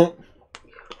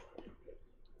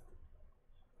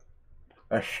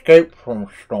 Escape from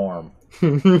storm.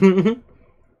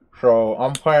 So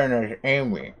I'm playing as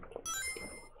Amy.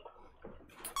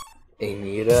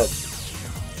 Amy it up.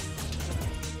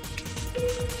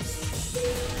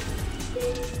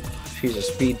 She's a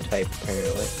speed type,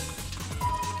 apparently.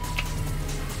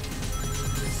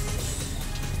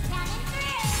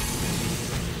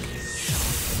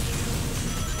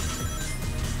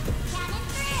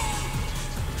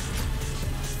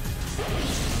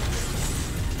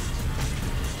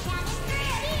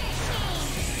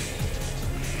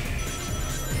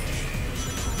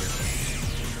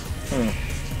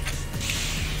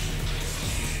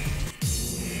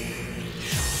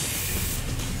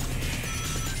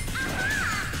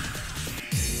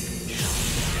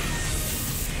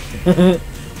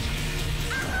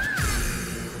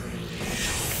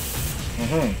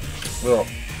 Yeah.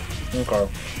 Okay.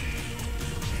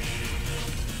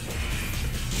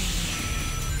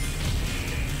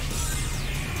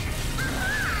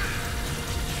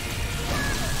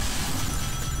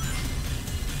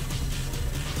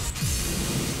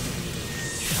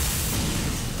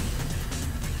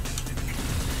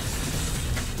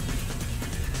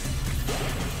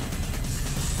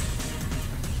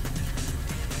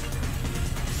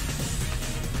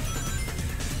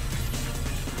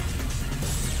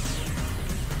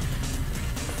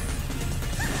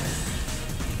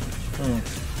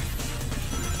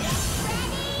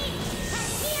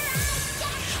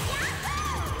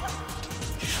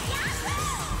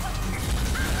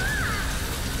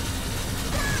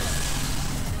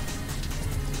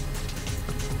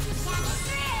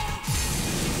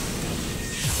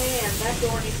 Man, that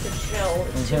door needs to chill.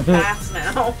 It's too fast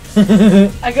now.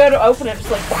 I go to open it, just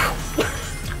like, wow.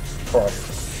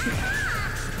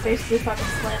 Basically fucking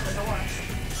slam the door.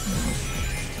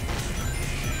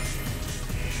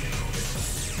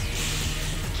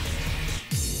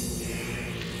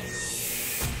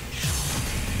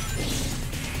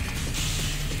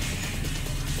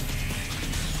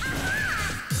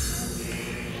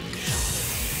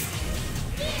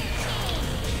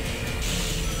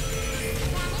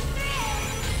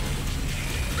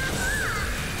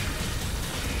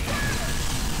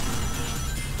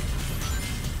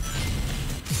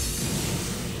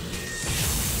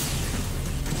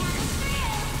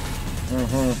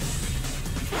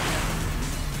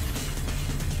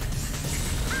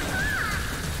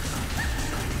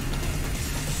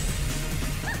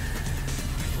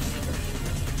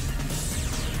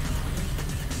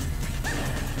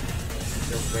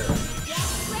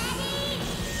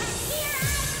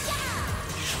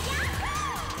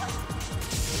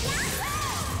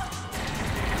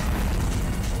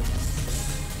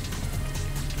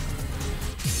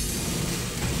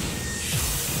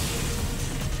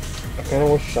 I kind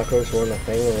of wish suckers weren't a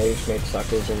thing where they just made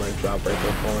suckers in like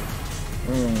Jawbreaker form.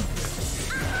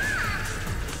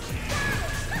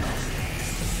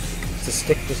 The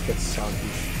stick just gets soggy.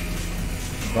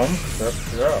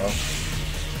 Yeah.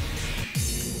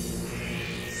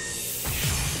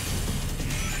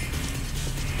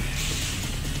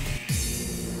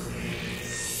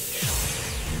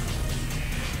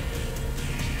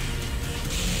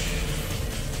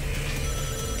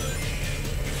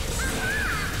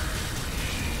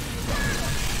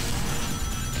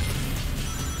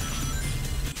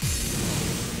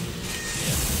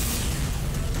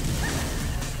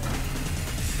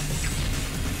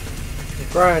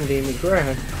 Grind, Amy,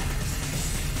 grind.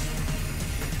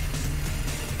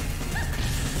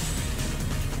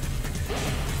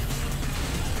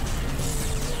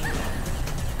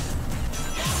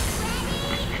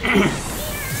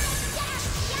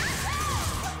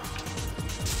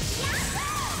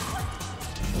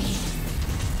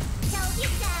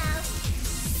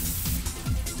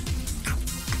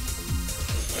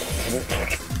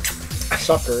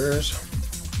 Suckers.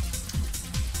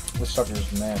 This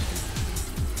sucker's nasty.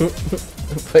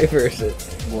 What flavor is it?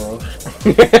 Gross.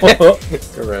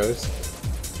 Gross.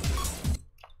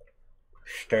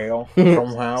 Stale.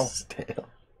 Somehow. Stale.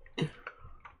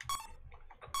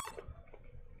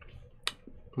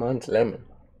 Mine's lemon.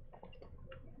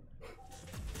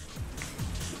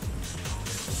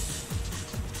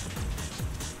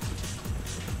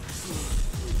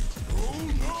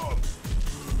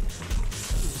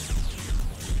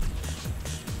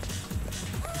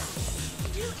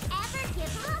 You ever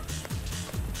give up?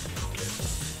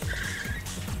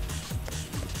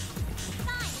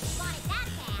 Fine, if you want it that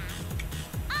bad.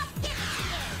 I'll give it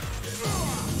to you.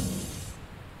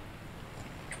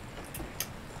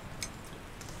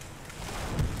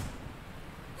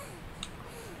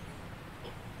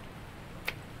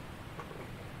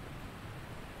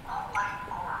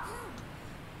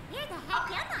 You're the heck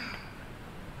yumma.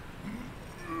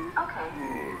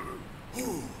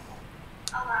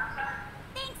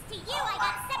 Thanks to you, I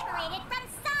got separated from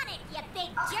Sonic, you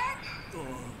big jerk. You're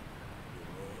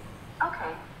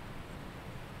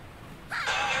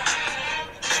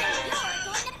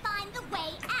going to find the way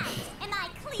out. Am I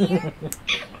clear?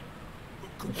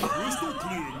 Crystal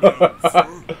clear, ma'am, sir.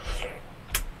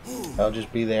 I'll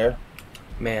just be there.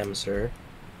 Ma'am, sir.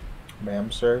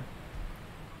 Ma'am, sir.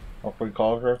 What we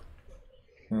call her?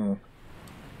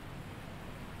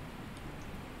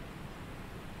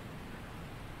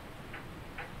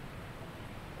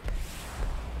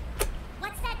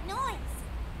 What's that noise?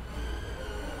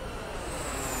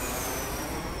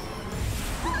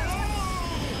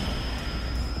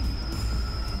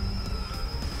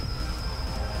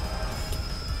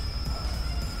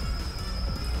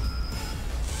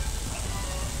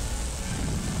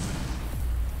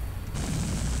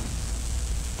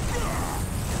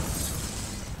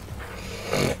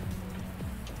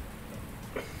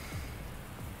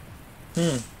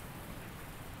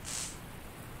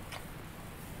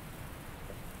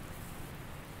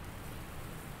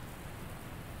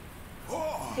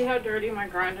 See how dirty my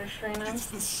grinder screen It's is?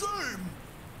 the same.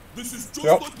 This is just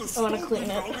Yep. like the I stone want to clean we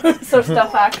found in it the so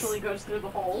stuff actually goes through the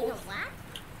You know holes. what?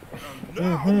 And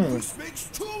now this makes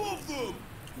 2 of them.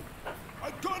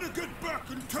 I gotta get back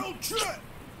and tell Jet.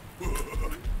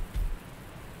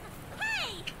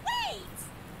 Hey, wait!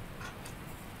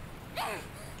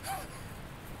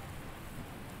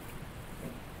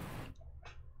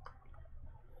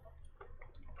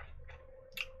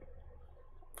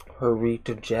 Hurry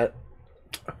to jet.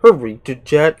 Hurry to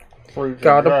jet.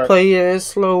 Gotta play as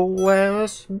slow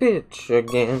ass bitch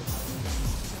again.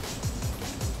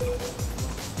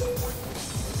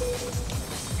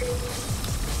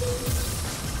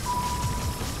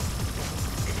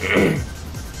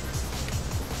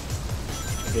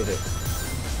 Did it.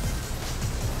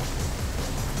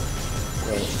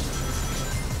 Wait.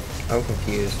 I'm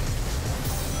confused.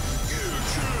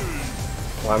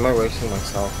 Why am I racing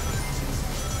myself?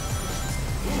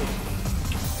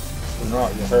 You're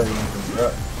not, you're hurrying to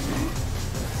jet.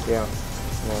 Yeah.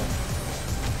 Well.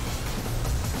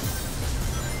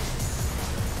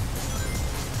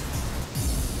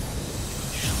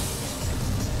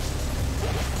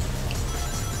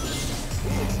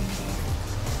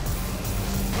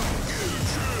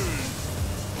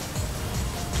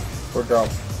 Good job.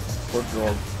 Good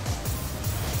job.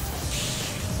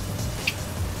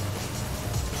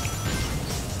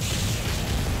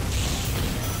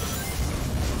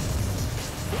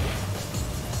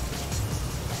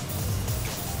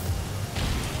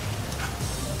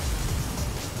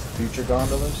 Future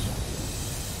gondolas?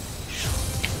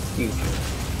 Future.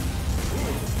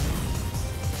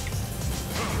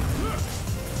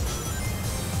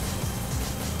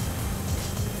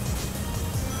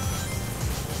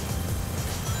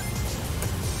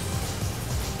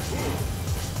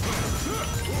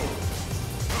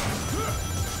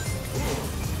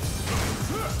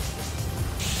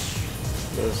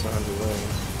 The other sound of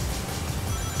wings.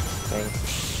 Thanks.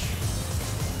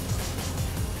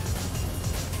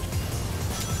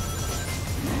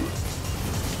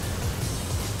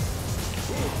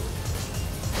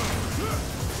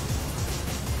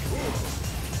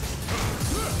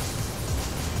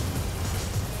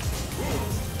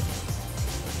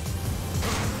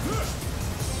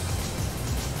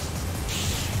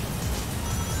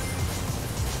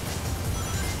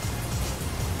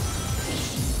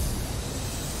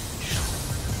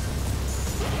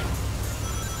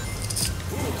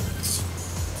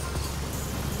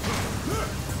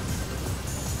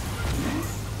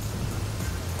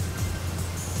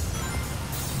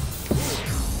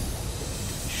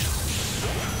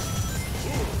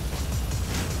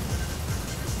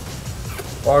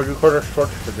 Oh, you could have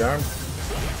switched again.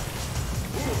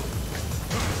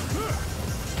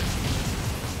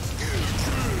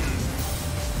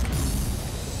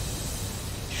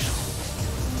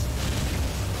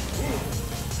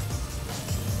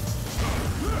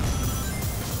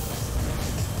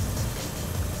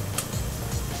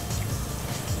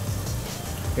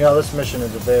 You know, this mission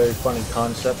is a very funny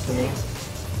concept to me.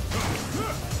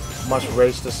 Must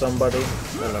race to somebody.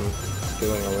 And I'm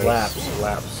doing a race.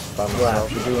 Laps by myself.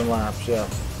 Laps. You're doing laps, yeah.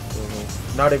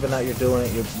 Mm-hmm. Not even that you're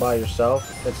doing it by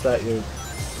yourself. It's that you.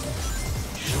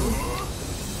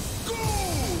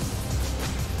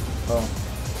 Oh.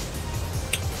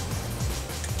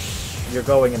 You're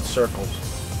going in circles.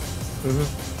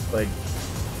 Mm-hmm. Like.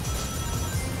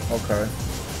 Okay.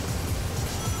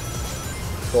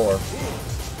 4.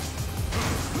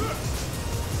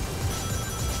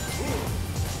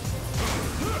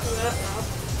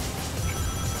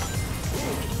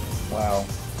 Wow.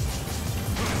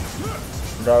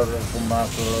 That is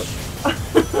immaculate.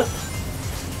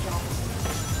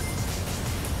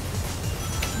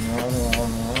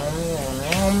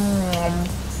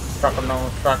 Sucking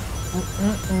on suck.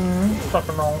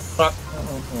 Sucking on suck.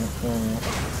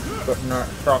 But not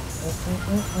suck.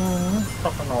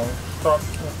 Sucking on suck.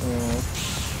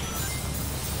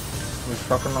 We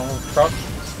sucking on suck.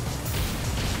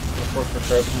 We're supposed to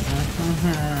say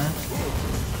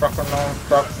sucking on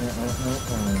suck.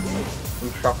 We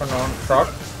sucking on suck.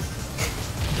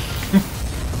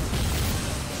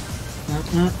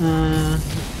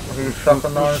 We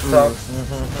sucking on suck.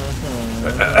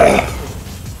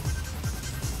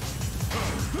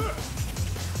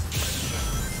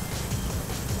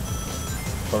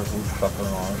 Cause we sucking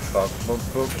on suck.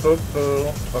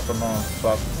 Sucking on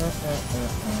suck.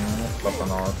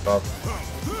 Sucking on suck.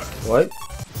 What?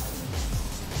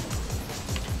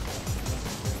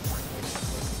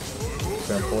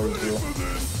 Can't believe you.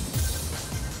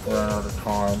 Ran out of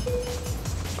time.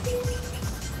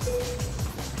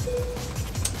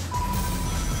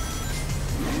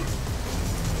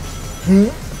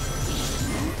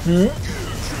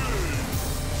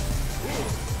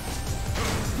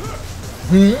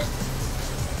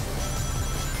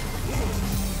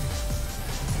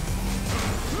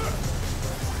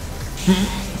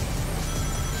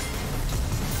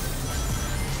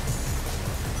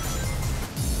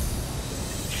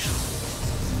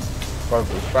 But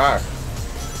we're fast.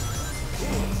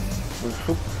 We're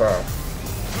super fast.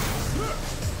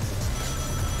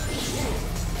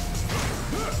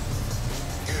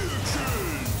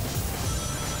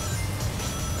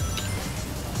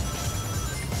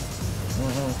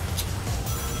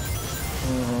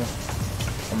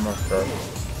 Almost there.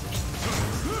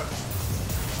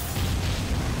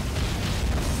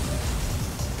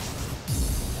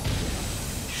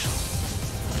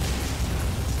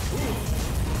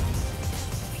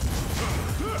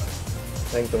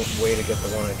 I think the way to get the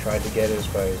one I tried to get is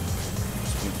by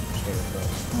speeding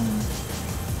across.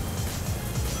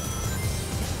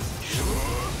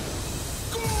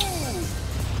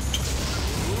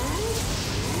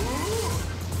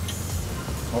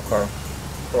 Okay.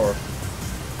 Sure.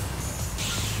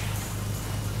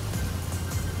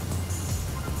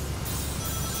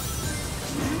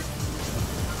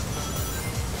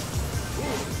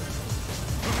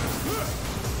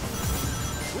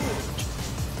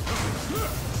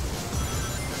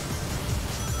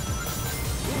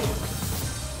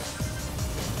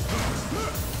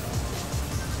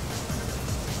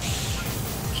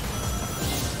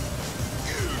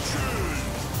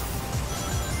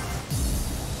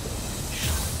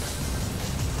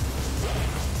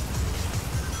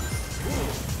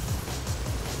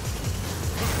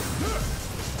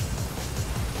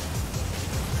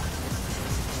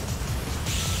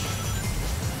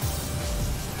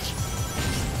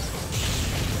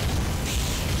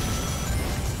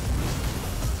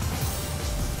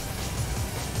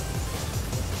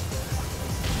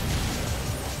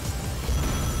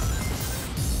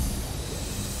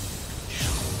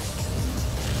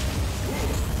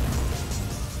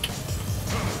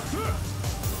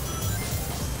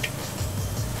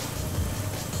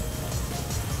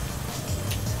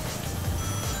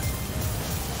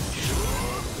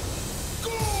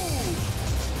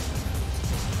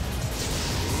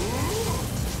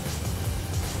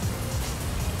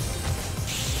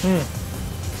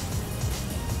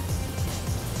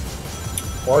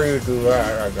 Or you do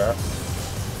that, I guess.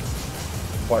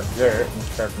 But get it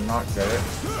instead of not get it.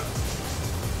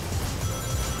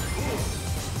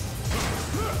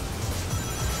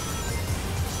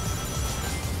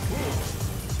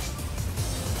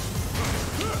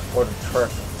 What a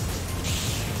trick.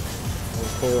 The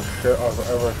coolest shit I've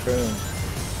ever seen.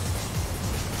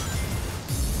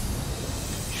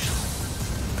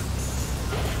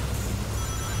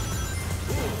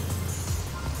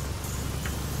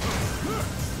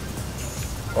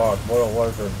 God, what a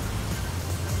wizard.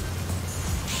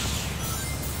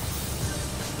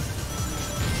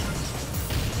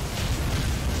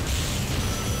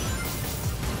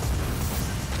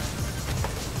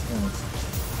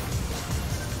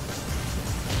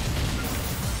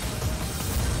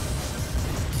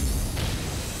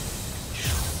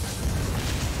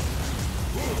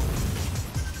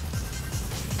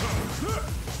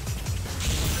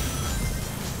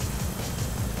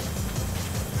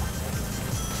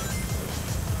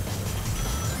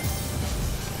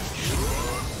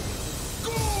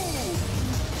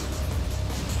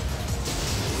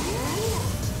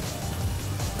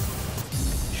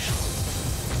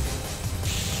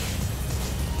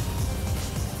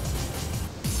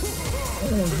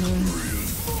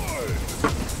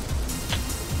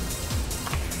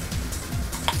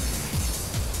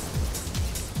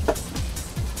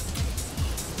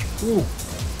 Ooh.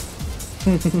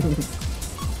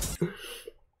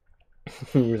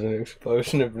 There's an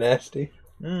explosion of nasty.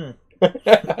 Mm.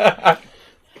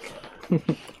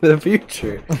 The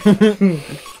future.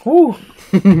 Woo.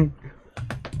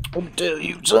 I'll tell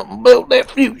you something about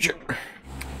that future.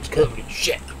 It's covered in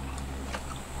shit.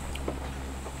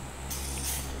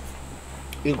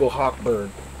 Eagle Hawkbird.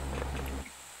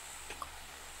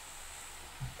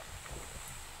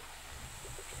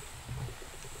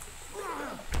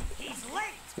 He's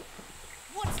late.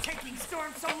 What's taking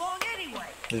Storm so long anyway?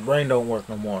 His brain don't work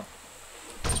no more.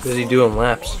 He's busy doing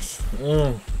laps.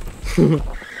 Mm.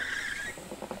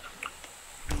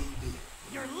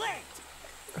 You're late.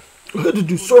 I had to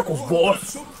do circles,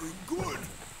 boss. Something good.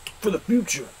 For the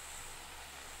future.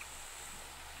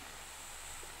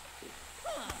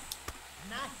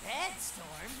 Not bad,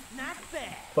 Storm. Not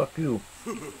bad. Fuck you.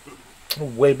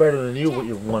 I'm way better than you with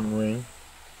your one ring.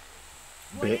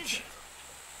 What is Bitch. it?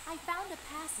 I found a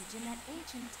passage in that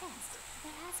ancient text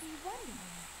that has me wondering.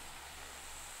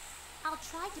 I'll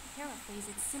try to paraphrase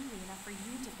it simply enough for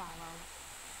you to follow.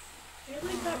 Do you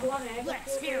leave that one egg?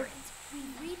 Let's hear it.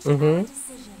 We've reached our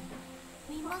decision.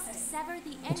 We must sever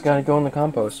the engine. It's gotta go in the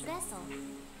from compost. this vessel.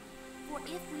 For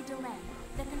if we delay,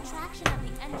 the contraction of the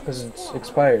engine 'Cause it's core will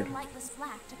expired. cause the lightless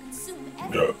black to consume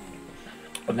everything.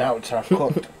 But now it's half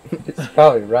cooked. It's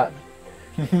probably rotten.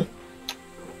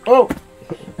 Oh!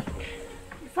 You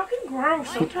fucking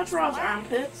gross. Don't touch Rob's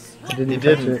armpits. I didn't He touch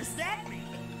didn't. it. Does that mean?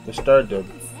 The star did.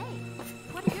 Say,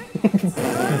 what are your thoughts?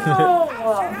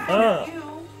 Ah.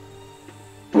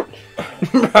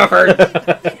 Robert.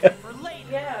 For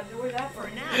later. Yeah, do that for For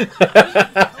now.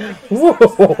 now.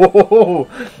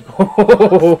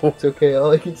 Whoa. It's okay,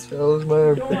 all I can smell is my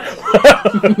armpit.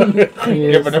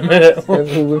 Give it a minute. Have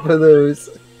a whiff of those.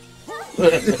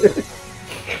 His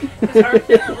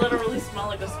armpits literally smell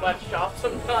like a sweatshop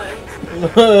sometimes.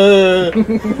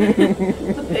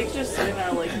 The pig's just sitting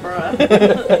there like, bruh.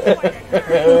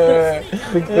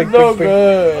 It's no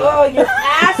good. Oh, you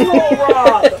asshole,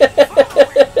 Rob!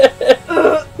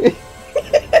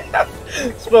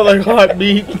 Smell like hot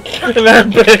meat and that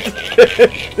bitch.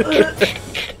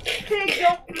 Pig,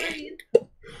 don't breathe.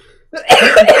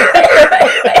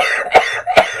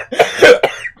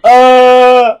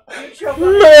 You choke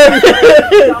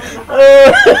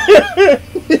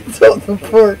It's on the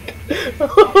pork.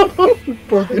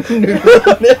 Pork and noodle.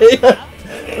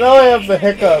 Now I have the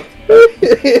hiccup.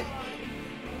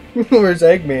 Where's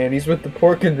Eggman? He's with the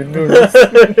pork and the noodles.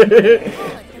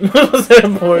 What was that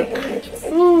pork?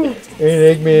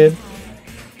 Hey, Eggman.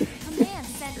 Command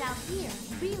sent out here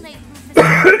relay through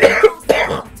across the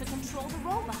world to control the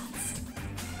robots.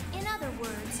 In other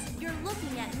words, you're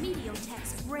looking at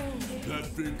Mediotech's brain.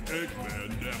 That big Eggman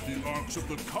nabbed the arcs of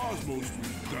the cosmos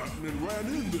we've gotten and ran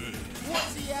in there.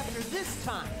 What's he after this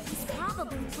time? He's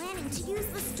probably planning to use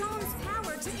the stone's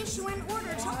power to issue an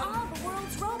order to all the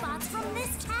world's robots from this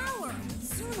tower.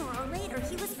 Sooner or later,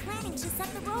 he was planning to set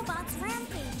the robots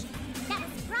rampaging. That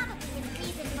was probably his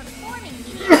reason for forming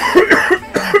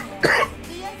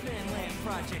The Eggman Land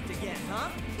project again, huh?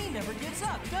 He never gives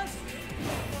up, does he?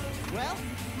 Well,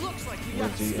 looks like you got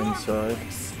Where's he Storm inside?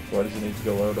 fixed. Why does he need to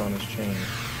go out on his chain?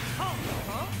 Oh,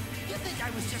 huh? You think I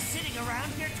was just sitting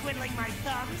around here twiddling my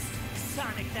thumbs?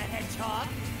 Sonic the Hedgehog?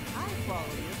 I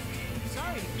follow you.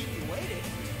 Sorry to keep you waiting.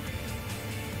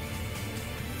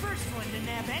 First one to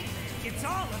nab Eggman gets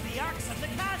all of the arcs of the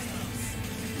cosmos.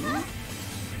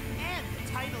 And the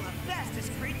title of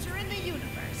fastest creature in the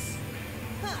universe.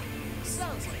 Huh.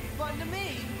 Sounds like fun to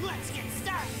me. Let's get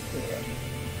started.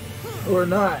 Or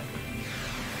not.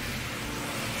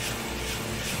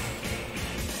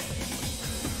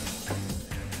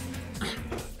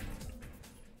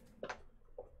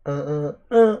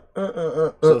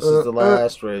 So this is the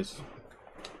last race.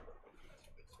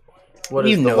 What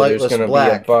is You the know there's lightless gonna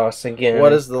black? be a boss again.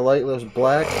 What is the lightless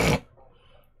black?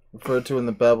 Referred to in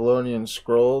the Babylonian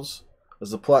scrolls.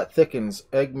 As the plot thickens,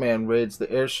 Eggman raids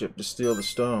the airship to steal the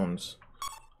stones.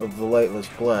 of the lightless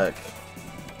black.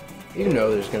 You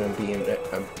know there's gonna be a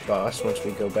boss once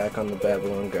we go back on the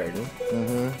Babylon Garden.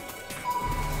 Mm-hmm.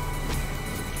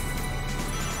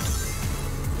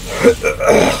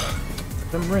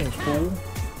 Them rings, fool.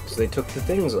 So they took the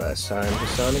things last time, but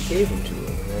Sonic gave them to him,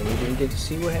 and then we didn't get to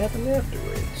see what happened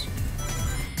afterwards.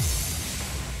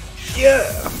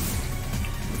 Yeah!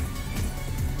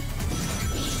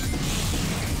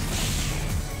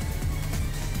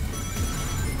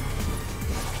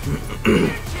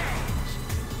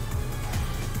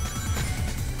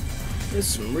 This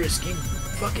is some risky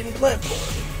fucking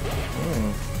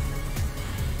platform.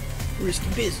 Risky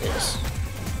business.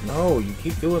 No, you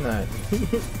keep doing that.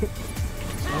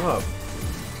 Stop.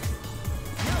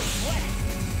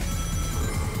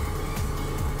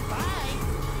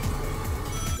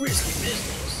 Risky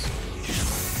business.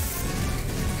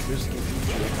 Risky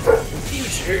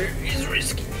Future is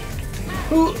risky.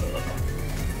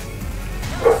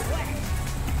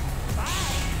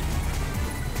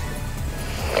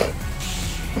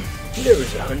 There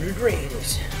was 100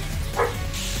 rings.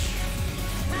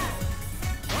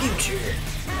 Future.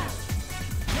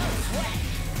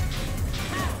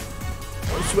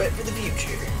 No sweat for the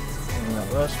future. And that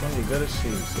last one you gotta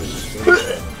see.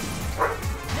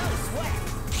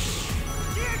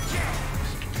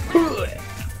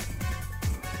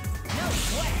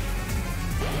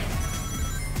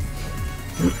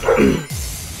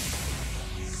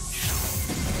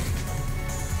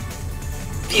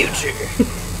 Future.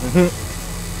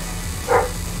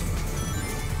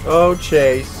 Oh,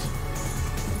 Chase.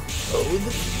 Oh,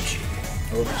 the future.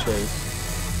 Oh, Chase.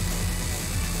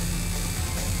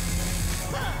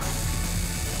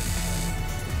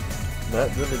 That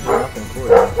really did nothing for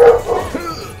you.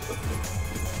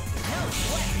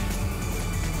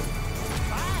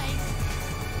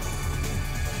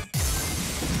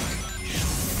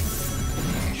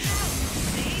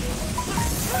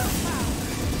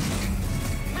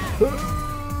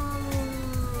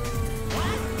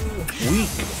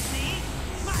 Weak.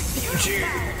 Future.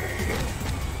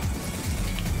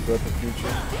 Is that the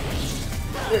future?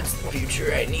 That's the future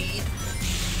I need.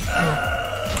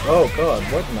 Oh god,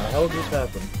 what in the hell just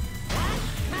happened?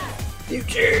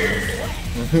 Future.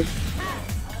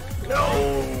 No,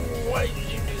 why did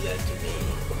you do that to me?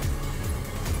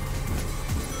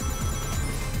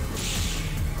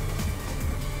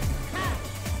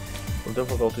 The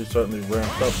difficulty certainly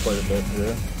ramped up quite a bit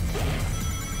here.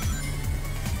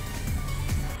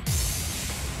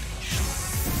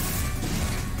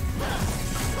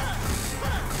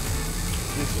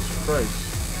 Jesus Christ.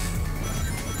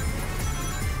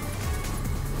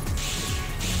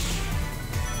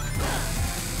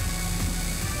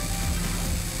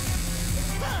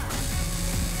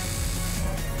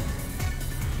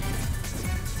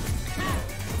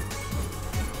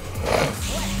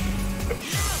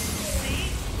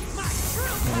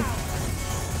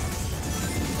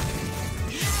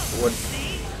 What?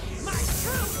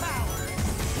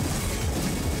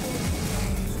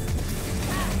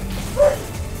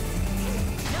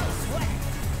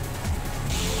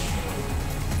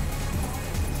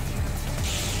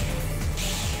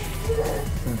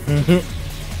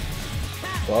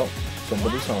 Well,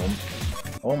 somebody's home.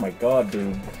 Oh my god,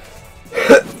 dude.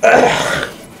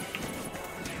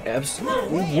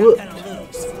 Absolutely whooped.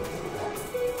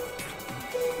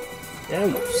 Now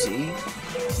you see.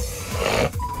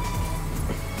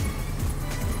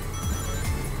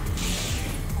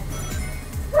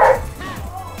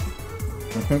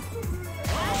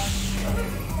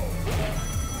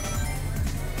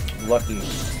 Lucky.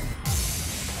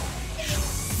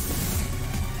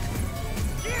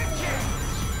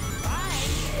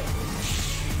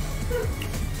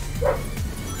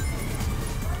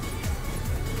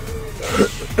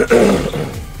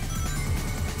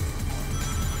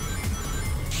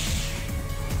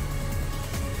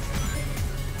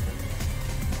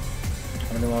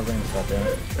 How many more rings got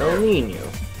there? El Nino.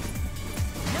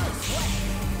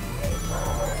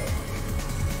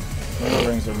 How many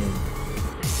rings are needed?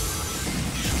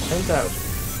 10,000.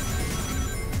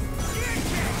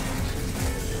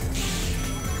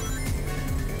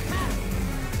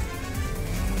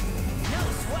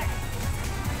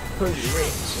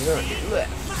 Rings, none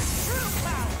left.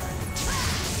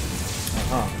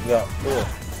 Yeah, cool.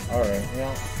 Alright,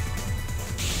 yeah.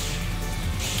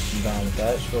 I'm down with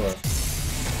that, sure.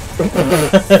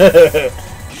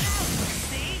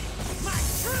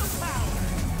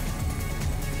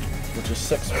 Which is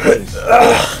 6th place.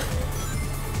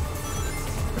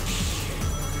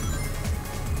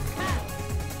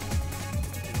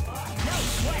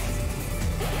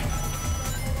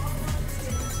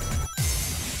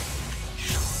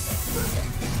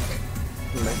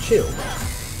 chill.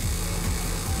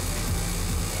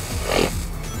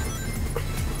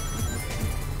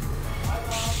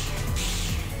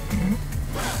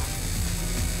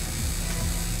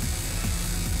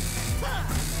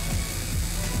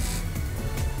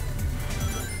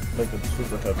 Like it's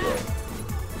super heavy.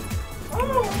 I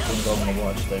think I'm gonna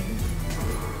watch things.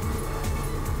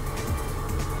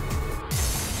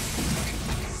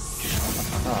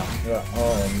 Ah, yeah.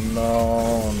 Oh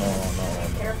no, no.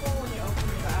 Careful when you open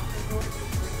the bathroom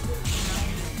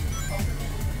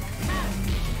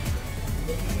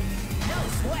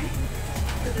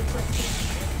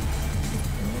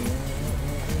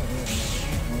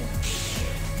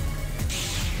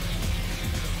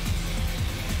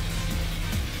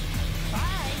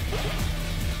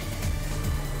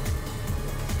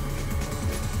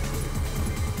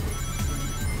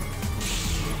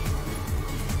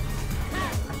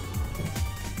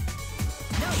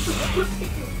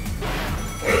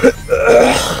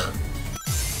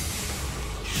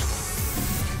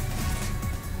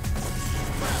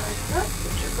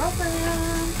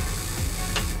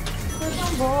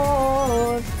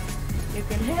door. You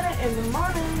can hit it in the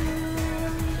morning.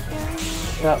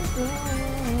 Yep.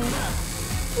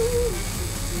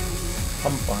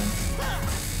 I'm fine.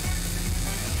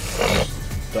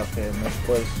 Stuck in this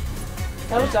place.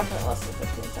 That was definitely less than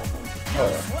 15 seconds. Oh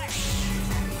yeah.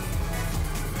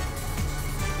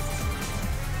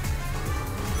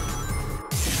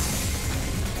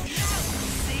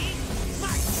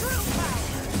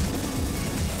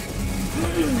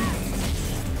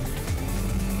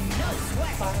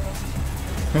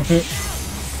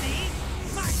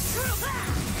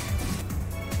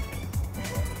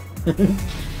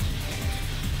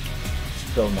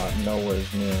 Still not nowhere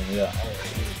near. Yeah.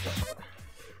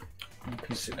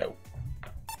 Peace it out.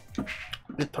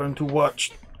 Good time to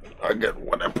watch. I get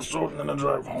one episode and then I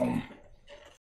drive home.